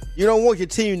 Listen, you don't want your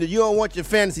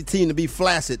fantasy team to be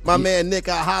flaccid. My man Nick,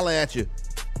 I'll holler at you.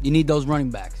 You need those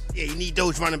running backs. Yeah, you need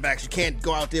those running backs. You can't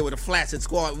go out there with a flaccid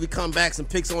squad. We come back some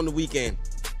picks on the weekend.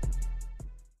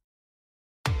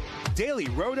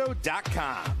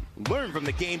 DailyRoto.com. Learn from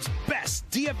the game's best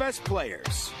DFS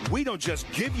players. We don't just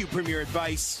give you premier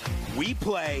advice, we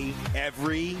play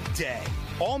every day.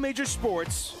 All major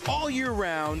sports, all year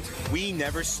round, we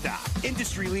never stop.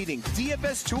 Industry-leading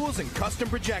DFS tools and custom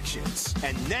projections.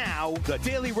 And now, the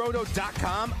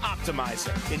DailyRoto.com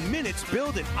Optimizer. In minutes,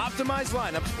 build and optimize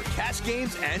lineups for cash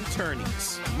games and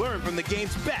tourneys. Learn from the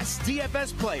game's best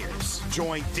DFS players.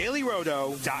 Join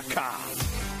DailyRoto.com.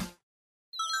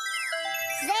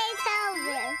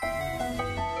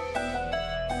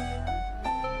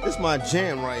 This is my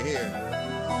jam right here.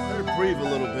 Let me breathe a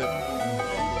little bit.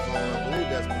 I believe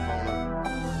that's Pavona.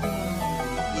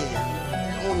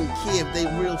 Yeah. I don't even care if they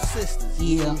real sisters.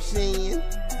 You know what I'm saying?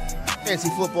 Fancy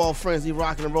football frenzy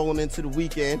rocking and rolling into the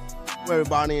weekend. Hope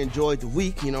everybody enjoyed the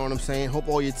week. You know what I'm saying? Hope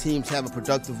all your teams have a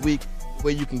productive week.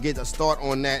 Where you can get a start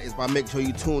on that is by making sure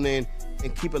you tune in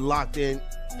and keep it locked in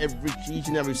each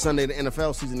and every Sunday, the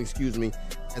NFL season,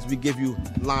 as we give you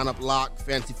lineup lock,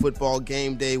 fantasy football,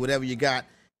 game day, whatever you got.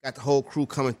 Got the whole crew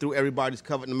coming through. Everybody's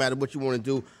covered no matter what you want to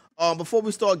do. Before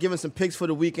we start giving some picks for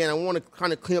the weekend, I want to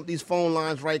kind of clean up these phone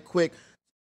lines right quick.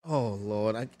 Oh,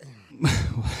 Lord.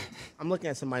 I'm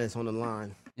looking at somebody that's on the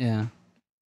line. Yeah.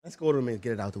 Let's go to him and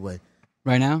get it out the way.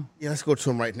 Right now? Yeah, let's go to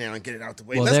him right now and get it out the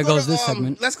way. Well, Let's there go goes to, this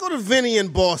segment. Let's go to Vinny in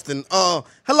Boston.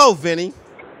 Hello, Vinny.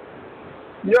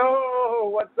 Yo,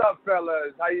 what's up,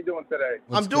 fellas? How you doing today?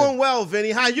 I'm doing well, Vinny.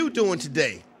 How you doing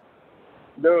today?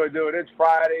 Dude, it's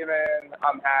Friday, man.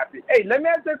 I'm happy. Hey, let me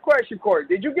ask you a question, Corey.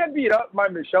 Did you get beat up by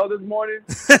Michelle this morning?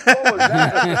 What was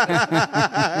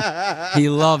that? He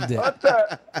loved it. What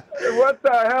the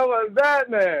hell was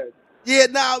that, man? Yeah,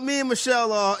 now me and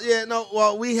Michelle,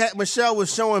 Michelle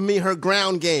was showing me her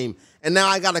ground game, and now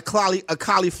I got a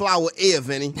cauliflower ear,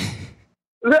 Vinny.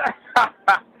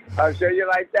 I'm sure you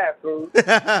like that, fool.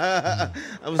 I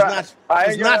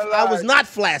was not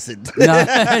flaccid. No,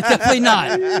 definitely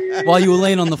not. While you were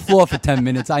laying on the floor for 10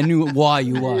 minutes, I knew why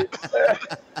you were.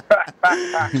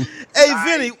 Hey,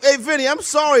 Vinny, I'm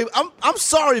sorry. I'm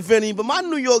sorry, Vinny, but my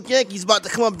New York Yankees about to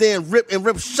come up there and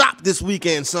rip shop this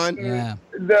weekend, son. Yeah.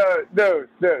 Dude.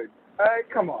 Hey,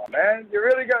 come on, man. You're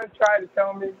really going to try to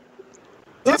tell me?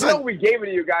 Listen, you know we gave it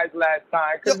to you guys last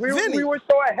time because Vinny, we were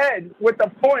so ahead with the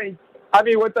points. I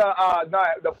mean, with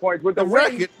the points, with the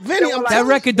record. Vinny, that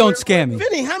record don't scare me.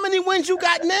 Vinny, how many wins you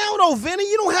got now, though, Vinny?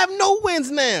 You don't have no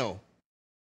wins now.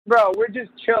 Bro, we're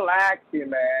just chillaxing,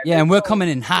 man. Yeah, and we're coming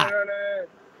in hot.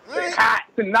 Hot.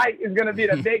 Tonight is going to be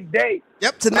the big day.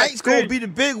 Yep, tonight's going to be the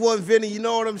big one, Vinny. You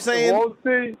know what I'm saying? We'll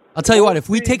see. I'll tell you what, if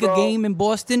we take a game in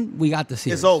Boston, we got the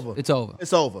series. It's over. It's over.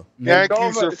 It's over.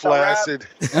 Yankees are flaccid.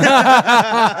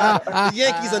 The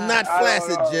Yankees are not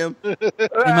flaccid, Jim.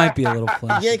 He might be a little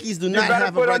flaccid. The Yankees do not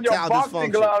have erectile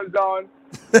dysfunction. Gloves on.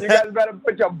 You guys better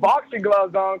put your boxing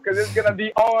gloves on because it's gonna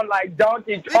be on like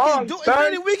Donkey Kong.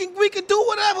 Vinny, we can do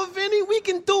whatever, Vinny. We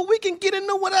can get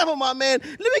into whatever, my man.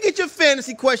 Let me get your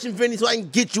fantasy question, Vinny, so I can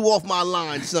get you off my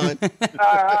line, son. All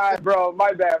right, bro.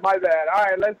 My bad. All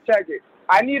right, let's check it.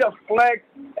 I need a flex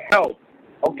help.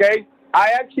 Okay.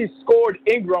 I actually scored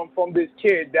Ingram from this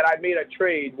kid that I made a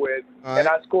trade with, and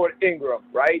I scored Ingram,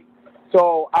 right?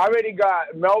 So I already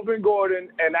got Melvin Gordon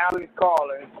and Alex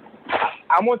Collins.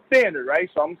 I'm on standard, right?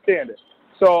 So I'm standard.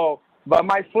 So, but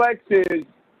my flex is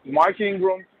Mark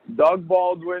Ingram, Doug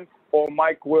Baldwin, or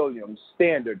Mike Williams?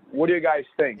 Standard. What do you guys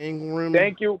think? Ingram.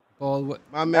 Thank you.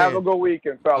 My man. Have a good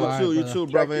weekend, fellas. You too,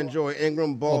 brother. Enjoy.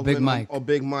 Ingram, Baldwin, or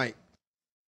Big Mike.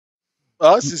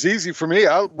 This is easy for me.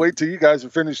 I'll wait till you guys are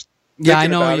finished. Yeah, I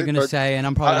know what you're going to say, and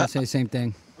I'm probably going to say the same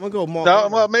thing. I'm going to go Mark No,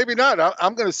 Ingram. well, maybe not.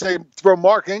 I'm going to say throw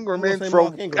Mark Ingram in,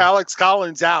 throw Alex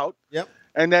Collins out. Yep.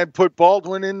 And then put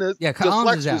Baldwin in the Collins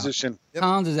flex is out. position.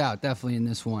 Collins is out, definitely in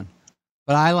this one.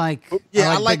 But I like I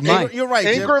Big like Mike. You're right,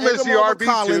 Jim. Ingram is the over RB2.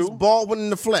 Collins, Baldwin in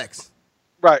the flex.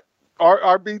 Right.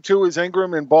 RB2 is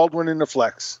Ingram and Baldwin in the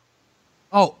flex.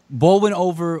 Oh, Baldwin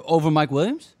over Mike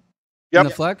Williams? Yep. In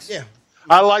the flex? Yeah.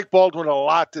 I like Baldwin a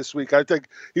lot this week. I think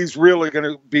he's really going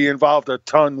to be involved a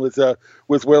ton with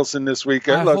Wilson this week.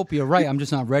 I Look, hope you're right. I'm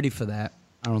just not ready for that.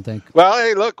 I don't think. well,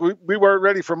 hey, look, we weren't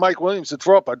ready for Mike Williams to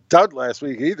throw up a dud last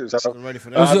week either. So ready for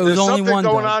that. It was there's only something one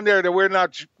going dud. on there that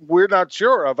we're not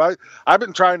sure of. I've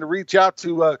been trying to reach out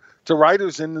to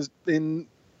writers in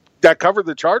that cover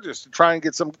the Chargers to try and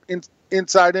get some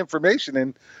inside information,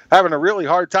 and having a really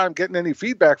hard time getting any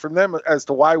feedback from them as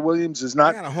to why Williams is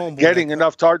not getting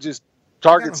enough targets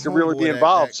to really be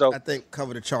involved. So I think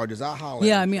cover the Chargers. I'll holler.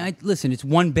 Yeah, I mean, listen, it's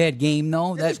one bad game,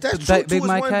 though. That's Big true.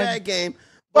 Mike One had. bad game.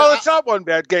 Well, it's not one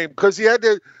bad game because he had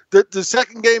the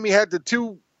second game. He had the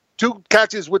two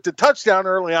catches with the touchdown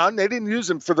early on. They didn't use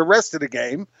him for the rest of the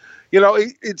game. You know,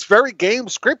 it's very game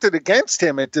scripted against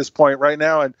him at this point right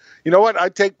now. And you know what?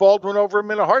 I'd take Baldwin over him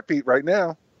in a heartbeat right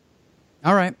now.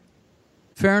 All right,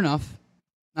 fair enough.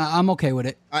 I'm okay with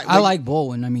it. I like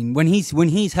Baldwin. I mean, when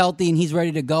he's healthy and he's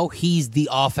ready to go, he's the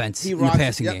offense in the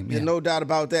passing game. Yeah, no doubt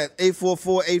about that.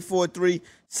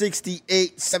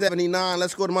 844-843-6879.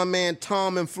 Let's go to my man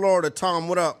Tom in Florida. Tom,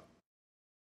 what up?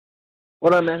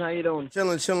 What up, man? How you doing?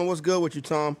 Chilling. What's good with you,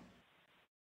 Tom?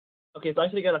 Okay, so I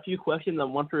actually got a few questions.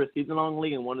 One for a season-long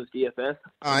league and one is DFS.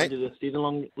 All right. I'm going to do the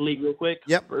season-long league real quick.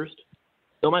 Yep. First.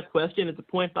 So my question is a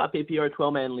 0.5 PPR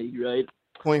 12-man league, right?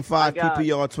 0.5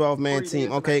 PPR 12-man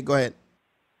team. Okay, go ahead.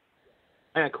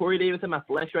 I got Corey Davis in my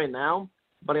flesh right now,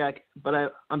 but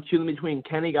I'm choosing between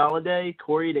Kenny Golladay,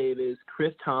 Corey Davis,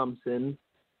 Chris Thompson,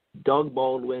 Doug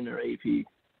Baldwin, or AP.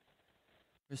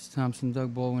 Chris Thompson,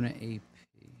 Doug Baldwin, and AP.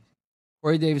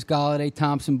 Corey Davis, Golladay,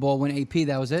 Thompson, Baldwin, AP.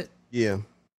 That was it? Yeah.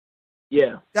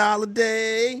 Yeah.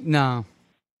 Galladay. No.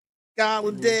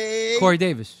 Galladay. Corey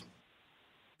Davis.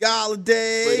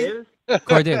 Galladay.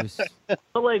 Corey Davis.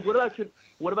 But like, what about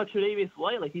Tre'Davious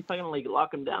White? Like, he's not gonna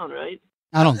lock him down, right?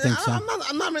 I don't think so. I'm not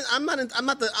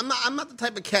the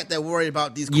type of cat that worry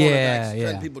about these cornerbacks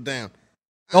shutting people down.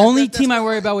 The only team I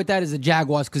worry about with that is the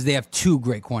Jaguars because they have two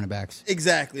great cornerbacks.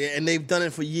 Exactly, and they've done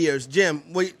it for years. Jim,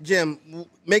 make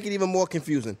it even more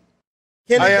confusing.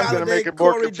 Kenny I am going to make it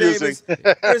more Corey confusing.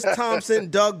 Davis, Chris Thompson,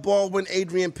 Doug Baldwin,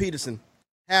 Adrian Peterson.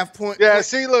 Half point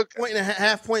and a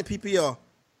half point PPR.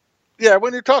 Yeah,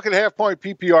 when you're talking half point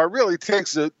PPR, it really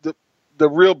takes the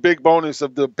real big bonus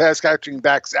of the pass catching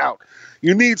backs out.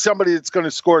 You need somebody that's going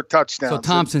to score touchdowns. So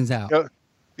Thompson's out.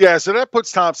 Yeah, so that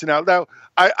puts Thompson out. Now,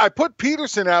 I put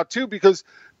Peterson out too because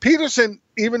Peterson,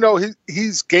 even though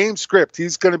he's game script,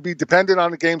 he's going to be dependent on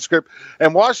the game script,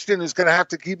 and Washington is going to have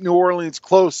to keep New Orleans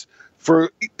close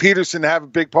for Peterson to have a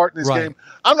big part in this game.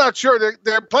 I'm not sure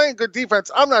they're playing good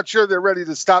defense. I'm not sure they're ready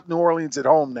to stop New Orleans at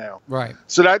home now. Right.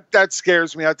 So that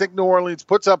scares me. I think New Orleans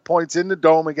puts up points in the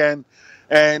Dome again,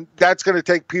 and that's going to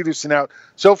take Peterson out.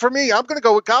 So for me, I'm going to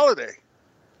go with Golladay.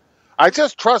 I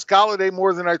just trust Golladay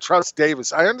more than I trust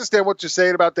Davis. I understand what you're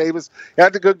saying about Davis. He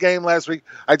had a good game last week.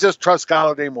 I just trust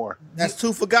Golladay more. That's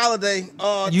two for Golladay.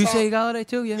 You Tom, say Golladay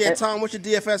too? Yeah. Yeah, Tom, what's your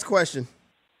DFS question?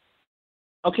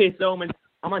 Okay, so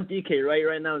I'm on DK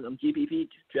right now. I'm GPP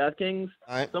DraftKings.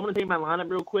 All right. So I'm gonna take my lineup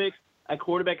real quick. At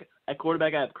quarterback, I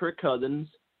have Kirk Cousins,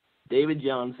 David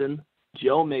Johnson,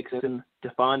 Joe Mixon,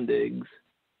 Stephon Diggs,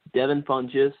 Devin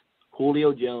Funchess,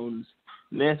 Julio Jones,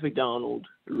 Vance McDonald,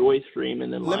 Royce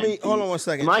Freeman, and hold on one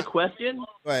second. My question.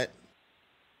 Go ahead.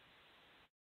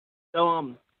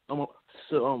 So what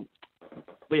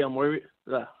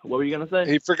were you gonna say?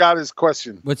 He forgot his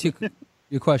question. What's your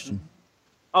question?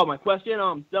 Oh, my question.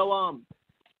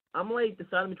 I'm like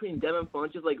deciding between Devin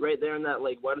Funchess, like right there in that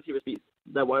like wide receiver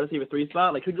 3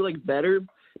 spot. Like, who'd you like better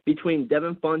between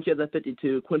Devin Funchess at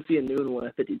 52, Quincy Enunwa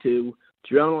at 52,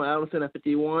 Geronimo Allison at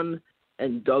 51,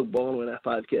 and Doug Baldwin at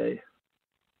 5K?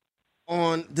 You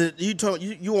on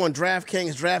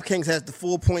DraftKings. DraftKings has the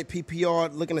full point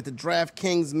PPR. Looking at the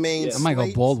DraftKings main. I might go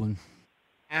Baldwin.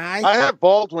 I have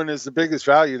Baldwin as the biggest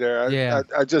value there.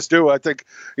 I just do. I think,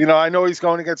 I know he's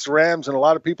going against the Rams, and a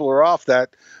lot of people are off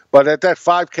that. But at that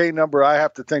 5K number, I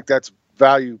have to think that's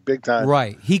value big time.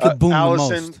 Right. He could boom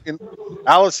Allison, the most.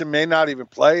 Allison may not even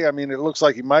play. I mean, it looks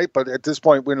like he might, but at this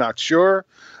point, we're not sure.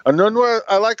 Anunua,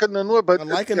 I like Anunua, but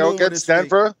against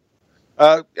Denver.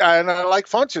 And I like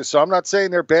Funchess, so I'm not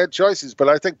saying they're bad choices, but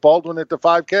I think Baldwin at the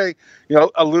 5K,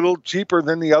 a little cheaper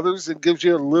than the others, and gives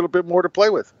you a little bit more to play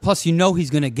with. Plus, he's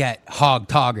going to get hog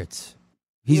targets.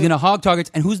 He's going to hog targets.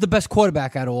 And who's the best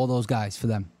quarterback out of all those guys for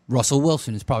them? Russell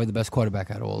Wilson is probably the best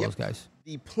quarterback out of all those guys.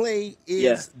 The play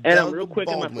is And Doug real quick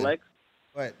Baldwin. on my flex.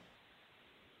 Go ahead.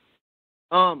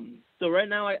 So right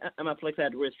now I'm at flex. I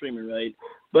had Rich Freeman, right?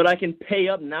 But I can pay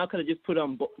up now because I just put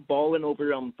Baldwin over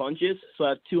Funchess, so I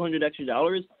have $200 extra,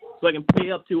 so I can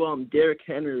pay up to Derrick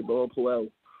Henry or Bo Powell,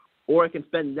 or I can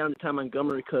spend down to Ty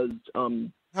Montgomery because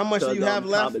How much do you have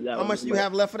left? How much do you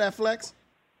have left for that flex?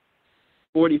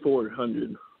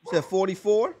 4,400. You said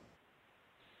 44?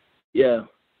 Yeah.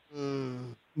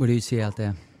 What do you see out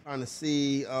there? Trying to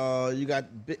see. You got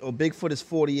Bigfoot is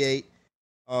 48.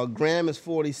 Graham is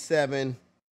 47.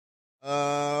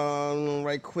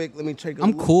 Right quick, let me take a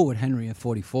I'm look. cool with Henry at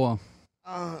 44.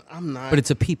 I'm not. But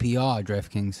it's a PPR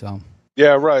DraftKings, so.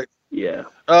 Yeah, right. Yeah.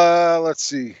 Let's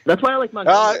see. That's why I like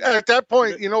Montgomery. At that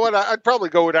point, you know what? I'd probably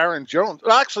go with Aaron Jones.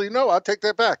 Actually, no, I'll take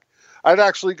that back. I'd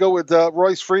actually go with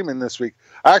Royce Freeman this week.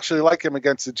 I actually like him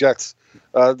against the Jets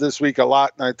this week a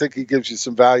lot, and I think he gives you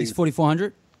some value. He's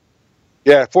 4,400?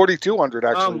 Yeah, 4,200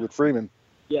 actually with Freeman.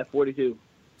 Yeah, 42.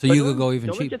 So you could go even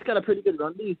Jones cheap. just got a pretty good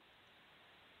run D.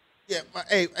 Yeah,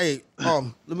 hey,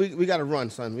 we got to run,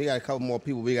 son. We got a couple more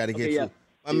people we got to get Okay, yeah. to.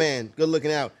 My man, good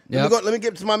looking out. Yep. Let me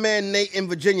get to my man Nate in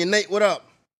Virginia. Nate, what up?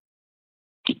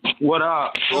 What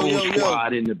up? Yo, yo, yo.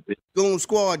 Squad in the bit. Goon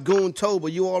Squad, Goon Toba,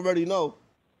 you already know.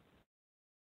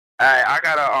 Hey,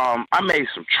 I made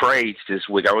some trades this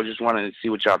week. I was just wanting to see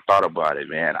what y'all thought about it,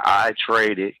 man. I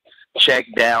traded check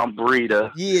down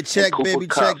Breida. Yeah, check, and Cooper baby,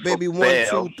 Kupp check, baby. for 1,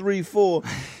 Bell. 2, 3, 4.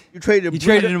 You traded. You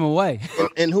traded him away.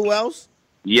 And who else?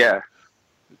 Yeah.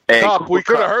 And Top, we Cooper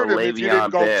could have Kupp heard for him if you Le'Veon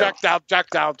didn't go Bell. check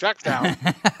down.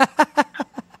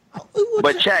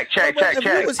 But check. If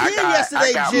you was here yesterday,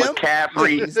 I got Jim.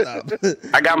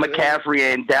 McCaffrey. I got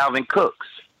McCaffrey and Dalvin Cooks.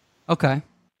 Okay.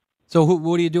 So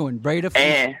what are you doing? Breida?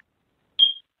 And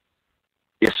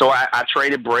yeah, so I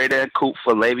traded Breida and Coop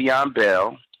for Le'Veon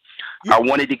Bell. I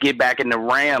wanted to get back in the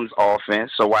Rams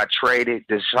offense, so I traded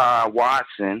Deshaun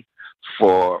Watson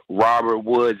for Robert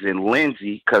Woods and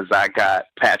Lindsey because I got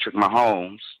Patrick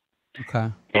Mahomes.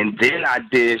 Okay. And then I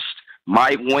dished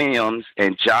Mike Williams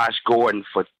and Josh Gordon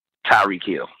for Tyreek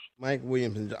Hill. Mike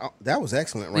Williams. That was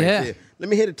excellent right Yeah. there. Let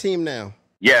me hit a team now.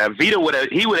 Yeah, Vito would have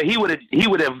denied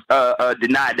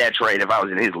that trade if I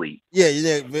was in his league. Yeah.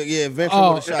 Eventually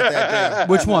would have shot that down.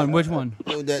 Which one?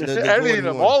 The Any of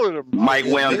them, all of them. Mike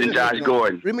Williams and Josh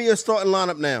Gordon. Read me your starting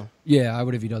lineup now. Yeah, I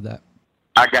would have vetoed that.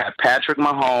 I got Patrick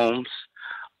Mahomes,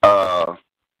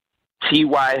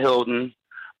 T.Y. Hilton,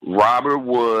 Robert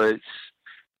Woods,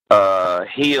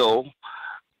 Hill,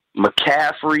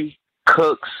 McCaffrey,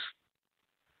 Cooks,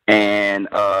 and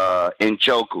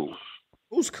Njoku.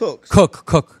 Who's Cooks? Cook.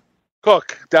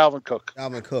 Dalvin Cook.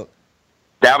 Dalvin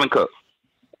Cook.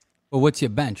 Well, what's your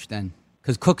bench then?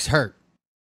 Because Cook's hurt.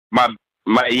 My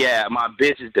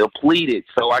bench is depleted,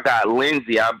 so I got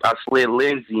Lindsey. I slid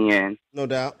Lindsey in, No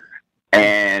doubt.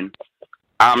 and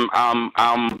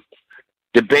I'm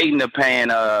debating of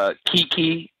paying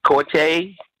Kiki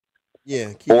Corte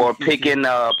Yeah. or picking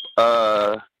up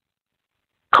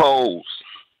Coles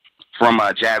from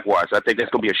Jaguars. I think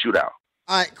that's gonna be a shootout.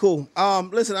 All right, cool.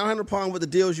 Listen, I don't have no problem with the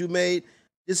deals you made.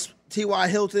 This T.Y.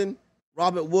 Hilton,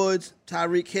 Robert Woods,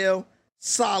 Tyreek Hill,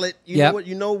 solid. You know what?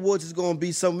 You know Woods is going to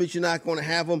be something which you're not going to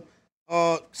have him.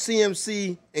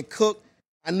 CMC and Cook,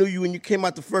 I knew you when you came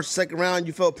out the first, second round.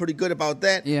 You felt pretty good about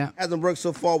that. Yeah. Hasn't worked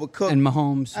so far with Cook. And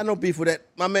Mahomes. I had no beef with that.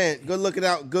 My man, good looking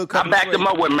out. Good I couple backed of him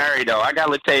up with Murray, though. I got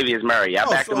Latavius Murray. I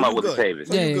backed him up with Latavius.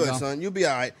 So you good, son. You'll be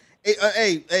all right.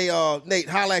 Hey, Nate,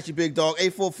 holla at you, big dog.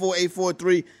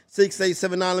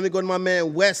 844-843-6879. Let me go to my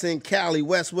man Wes in Cali.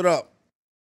 Wes, what up?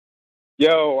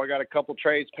 Yo, I got a couple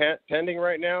trades pending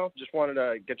right now. Just wanted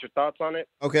to get your thoughts on it.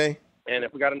 Okay. And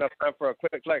if we got enough time for a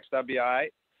quick flex, that'd be all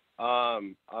right.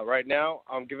 Right now,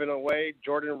 I'm giving away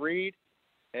Jordan Reed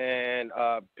and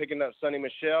picking up Sonny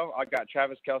Michel. I got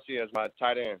Travis Kelce as my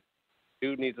tight end.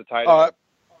 Dude needs a tight end.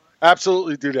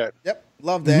 Absolutely do that. Yep,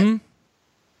 love that. Mm-hmm.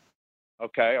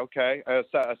 Okay. A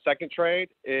second trade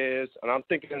is, and I'm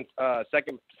thinking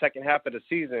second half of the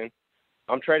season,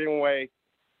 I'm trading away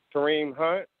Kareem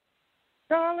Hunt,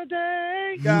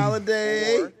 Galladay,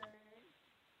 or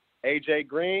AJ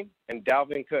Green, and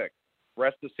Dalvin Cook.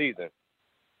 Rest of the season.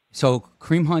 So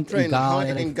Kareem Hunt Trading and Hunt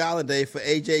Galladay. and Galladay for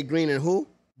AJ Green and who?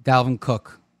 Dalvin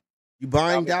Cook. You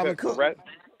buying Dalvin Cook?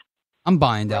 I'm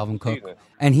buying Dalvin Cook,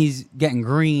 and he's getting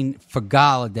Green for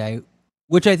Galladay,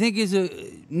 which I think is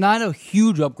not a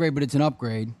huge upgrade, but it's an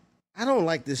upgrade. I don't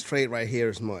like this trade right here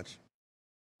as much.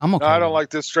 I'm okay. No, I don't like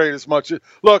this trade as much.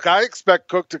 Look, I expect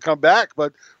Cook to come back,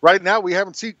 but right now we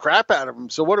haven't seen crap out of him.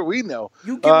 So what do we know?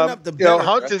 You giving up the better,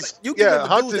 Hunt is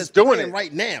Hunt is doing it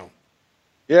right now.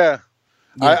 Yeah.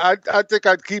 I think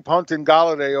I'd keep Hunt and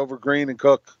Galladay over Green and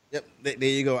Cook. Yep, there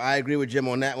you go. I agree with Jim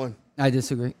on that one. I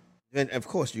disagree. And of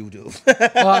course you do. Listen,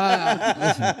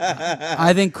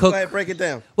 I think Cook. Go ahead, break it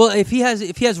down. Well, if he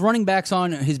has running backs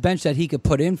on his bench that he could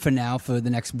put in for the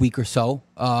next week or so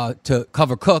to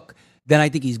cover Cook, then I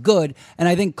think he's good. And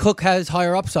I think Cook has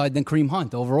higher upside than Kareem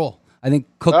Hunt overall. I think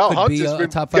Cook could Hunt be has a been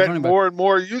top 5 running getting back. more and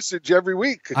more usage every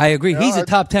week. I agree. He's a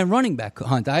top 10 running back,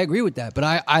 Hunt. I agree with that. But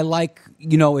I like,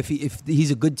 if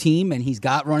he's a good team and he's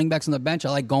got running backs on the bench,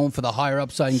 I like going for the higher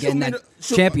upside and getting that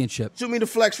championship. Shoot me the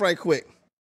flex right quick.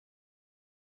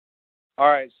 All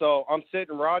right, so I'm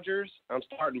sitting Rodgers. I'm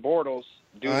starting Bortles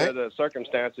due to the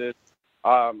circumstances.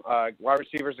 Wide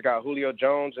receivers, I got Julio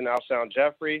Jones and Alshon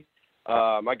Jeffrey.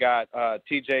 I got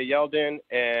T.J. Yeldon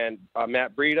and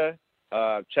Matt Breida.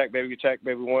 Check baby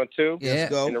 1, 2. Yeah.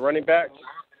 Let's go. In the running backs,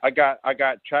 I got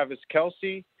Travis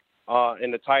Kelce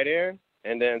in the tight end,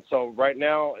 and then so right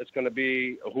now it's going to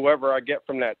be whomever I get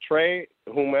from that trade.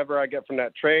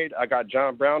 I got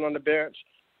John Brown on the bench,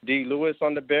 D. Lewis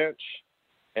on the bench,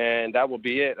 and that will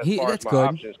be it as far as my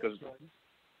options.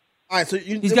 All right, so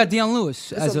he's got Deion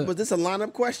Lewis. Was this a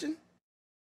lineup question?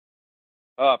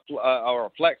 Or a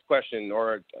flex question,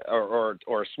 or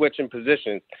switching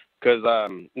positions, because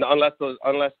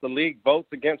unless the league votes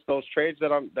against those trades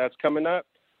that's coming up,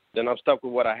 then I'm stuck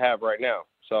with what I have right now.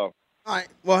 So. All right.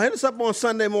 Well, hit us up on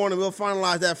Sunday morning. We'll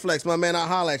finalize that flex, my man. I'll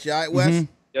holler at you. All right, Wes? Mm-hmm.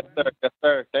 Yes, sir. Yes,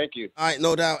 sir. Thank you. All right,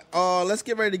 no doubt. Let's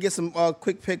get ready to get some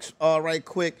quick picks right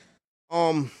quick.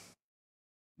 Jim,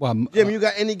 you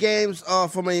got any games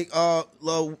from a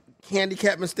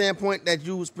handicapping standpoint that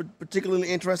you was particularly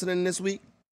interested in this week?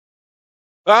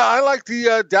 I like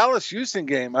the Dallas-Houston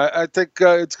game. I think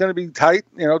it's going to be tight.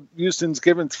 Houston's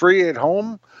given 3 at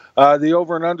home. The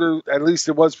over and under, at least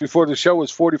it was before the show,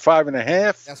 was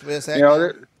 45.5. That's where it's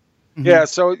at. Yeah.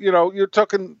 So you're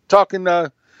talking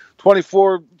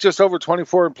 24, just over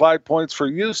 24 implied points for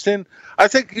Houston. I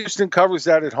think Houston covers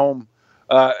that at home,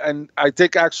 and I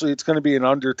think actually it's going to be an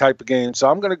under type of game. So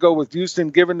I'm going to go with Houston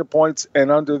giving the points and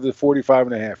under the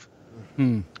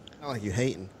 45.5. I like you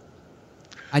hating.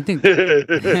 I think my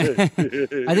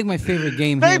favorite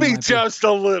game maybe just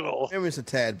a little. Maybe it's a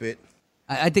tad bit.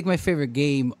 I think my favorite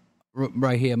game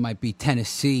right here might be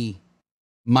Tennessee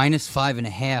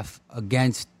 -5.5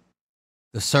 against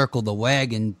the circle, the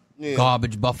wagon,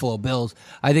 garbage Buffalo Bills.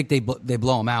 I think they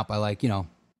blow them out by 10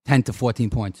 to 14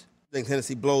 points. I think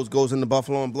Tennessee goes into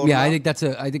Buffalo and blows them out? I think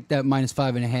I think that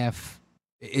 -5.5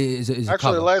 is actually a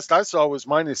cover. The last I saw was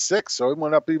 -6, so it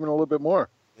went up even a little bit more.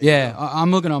 Yeah,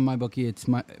 I'm looking on my bookie.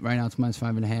 Right now it's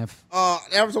 -5.5.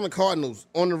 Arizona Cardinals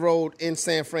on the road in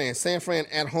San Fran. San Fran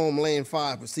at home laying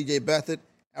 5 with C.J. Beathard.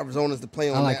 Arizona's the play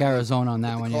on that. I like Arizona on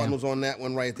that one. Cardinals on that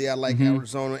one right there. I like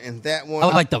Arizona and that one. I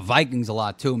like the Vikings a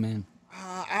lot too, man.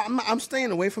 I'm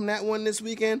staying away from that one this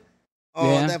weekend.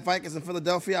 That Vikings in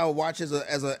Philadelphia, I will watch as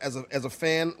a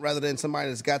fan rather than somebody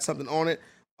that's got something on it.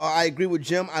 I agree with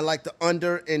Jim. I like the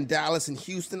under in Dallas and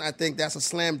Houston. I think that's a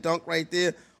slam dunk right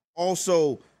there.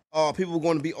 Also, people are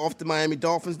going to be off the Miami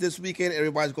Dolphins this weekend.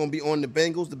 Everybody's going to be on the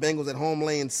Bengals. The Bengals at home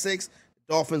laying 6.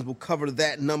 The Dolphins will cover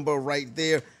that number right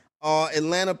there.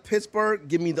 Atlanta, Pittsburgh,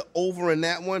 give me the over in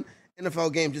that one.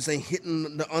 NFL game just ain't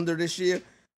hitting the under this year.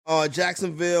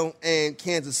 Jacksonville and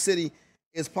Kansas City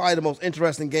is probably the most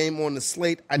interesting game on the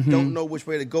slate. I don't know which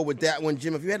way to go with that one.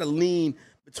 Jim, if you had to lean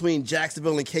between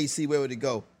Jacksonville and KC, where would it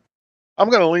go? I'm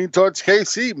going to lean towards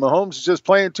KC. Mahomes is just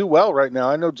playing too well right now.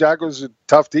 I know Jaguars are a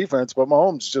tough defense, but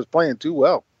Mahomes is just playing too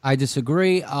well. I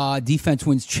disagree. Defense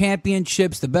wins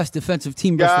championships. The best defensive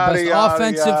team versus the best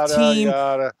offensive team.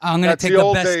 I'm going to take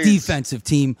the best defensive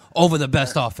team over the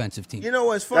best offensive team. You know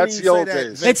what's funny? That's the old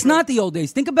days. It's not the old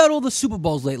days. Think about all the Super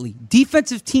Bowls lately.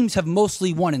 Defensive teams have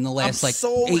mostly won in the last 8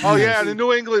 years. Oh, yeah, the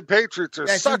New England Patriots are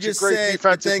such a great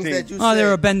defensive team.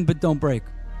 They're a bend but don't break.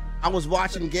 I was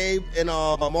watching Gabe and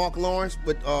Mark Lawrence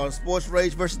with Sports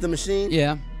Rage versus the Machine.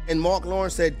 Yeah. And Mark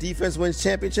Lawrence said defense wins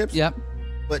championships. Yep.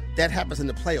 But that happens in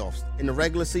the playoffs. In the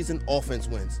regular season, offense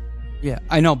wins. Yeah,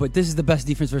 I know, but this is the best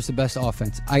defense versus the best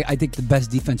offense. I think the best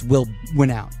defense will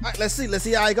win out. All right, let's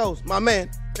see how it goes. My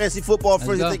man, Fantasy Football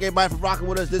Friends, thank everybody for rocking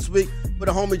with us this week. For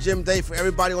the homie Jim Day, for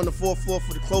everybody on the 4th floor,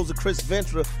 for the closer Chris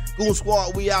Ventura. Goon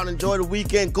Squad, we out. Enjoy the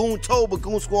weekend. Goon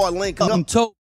Squad, link up.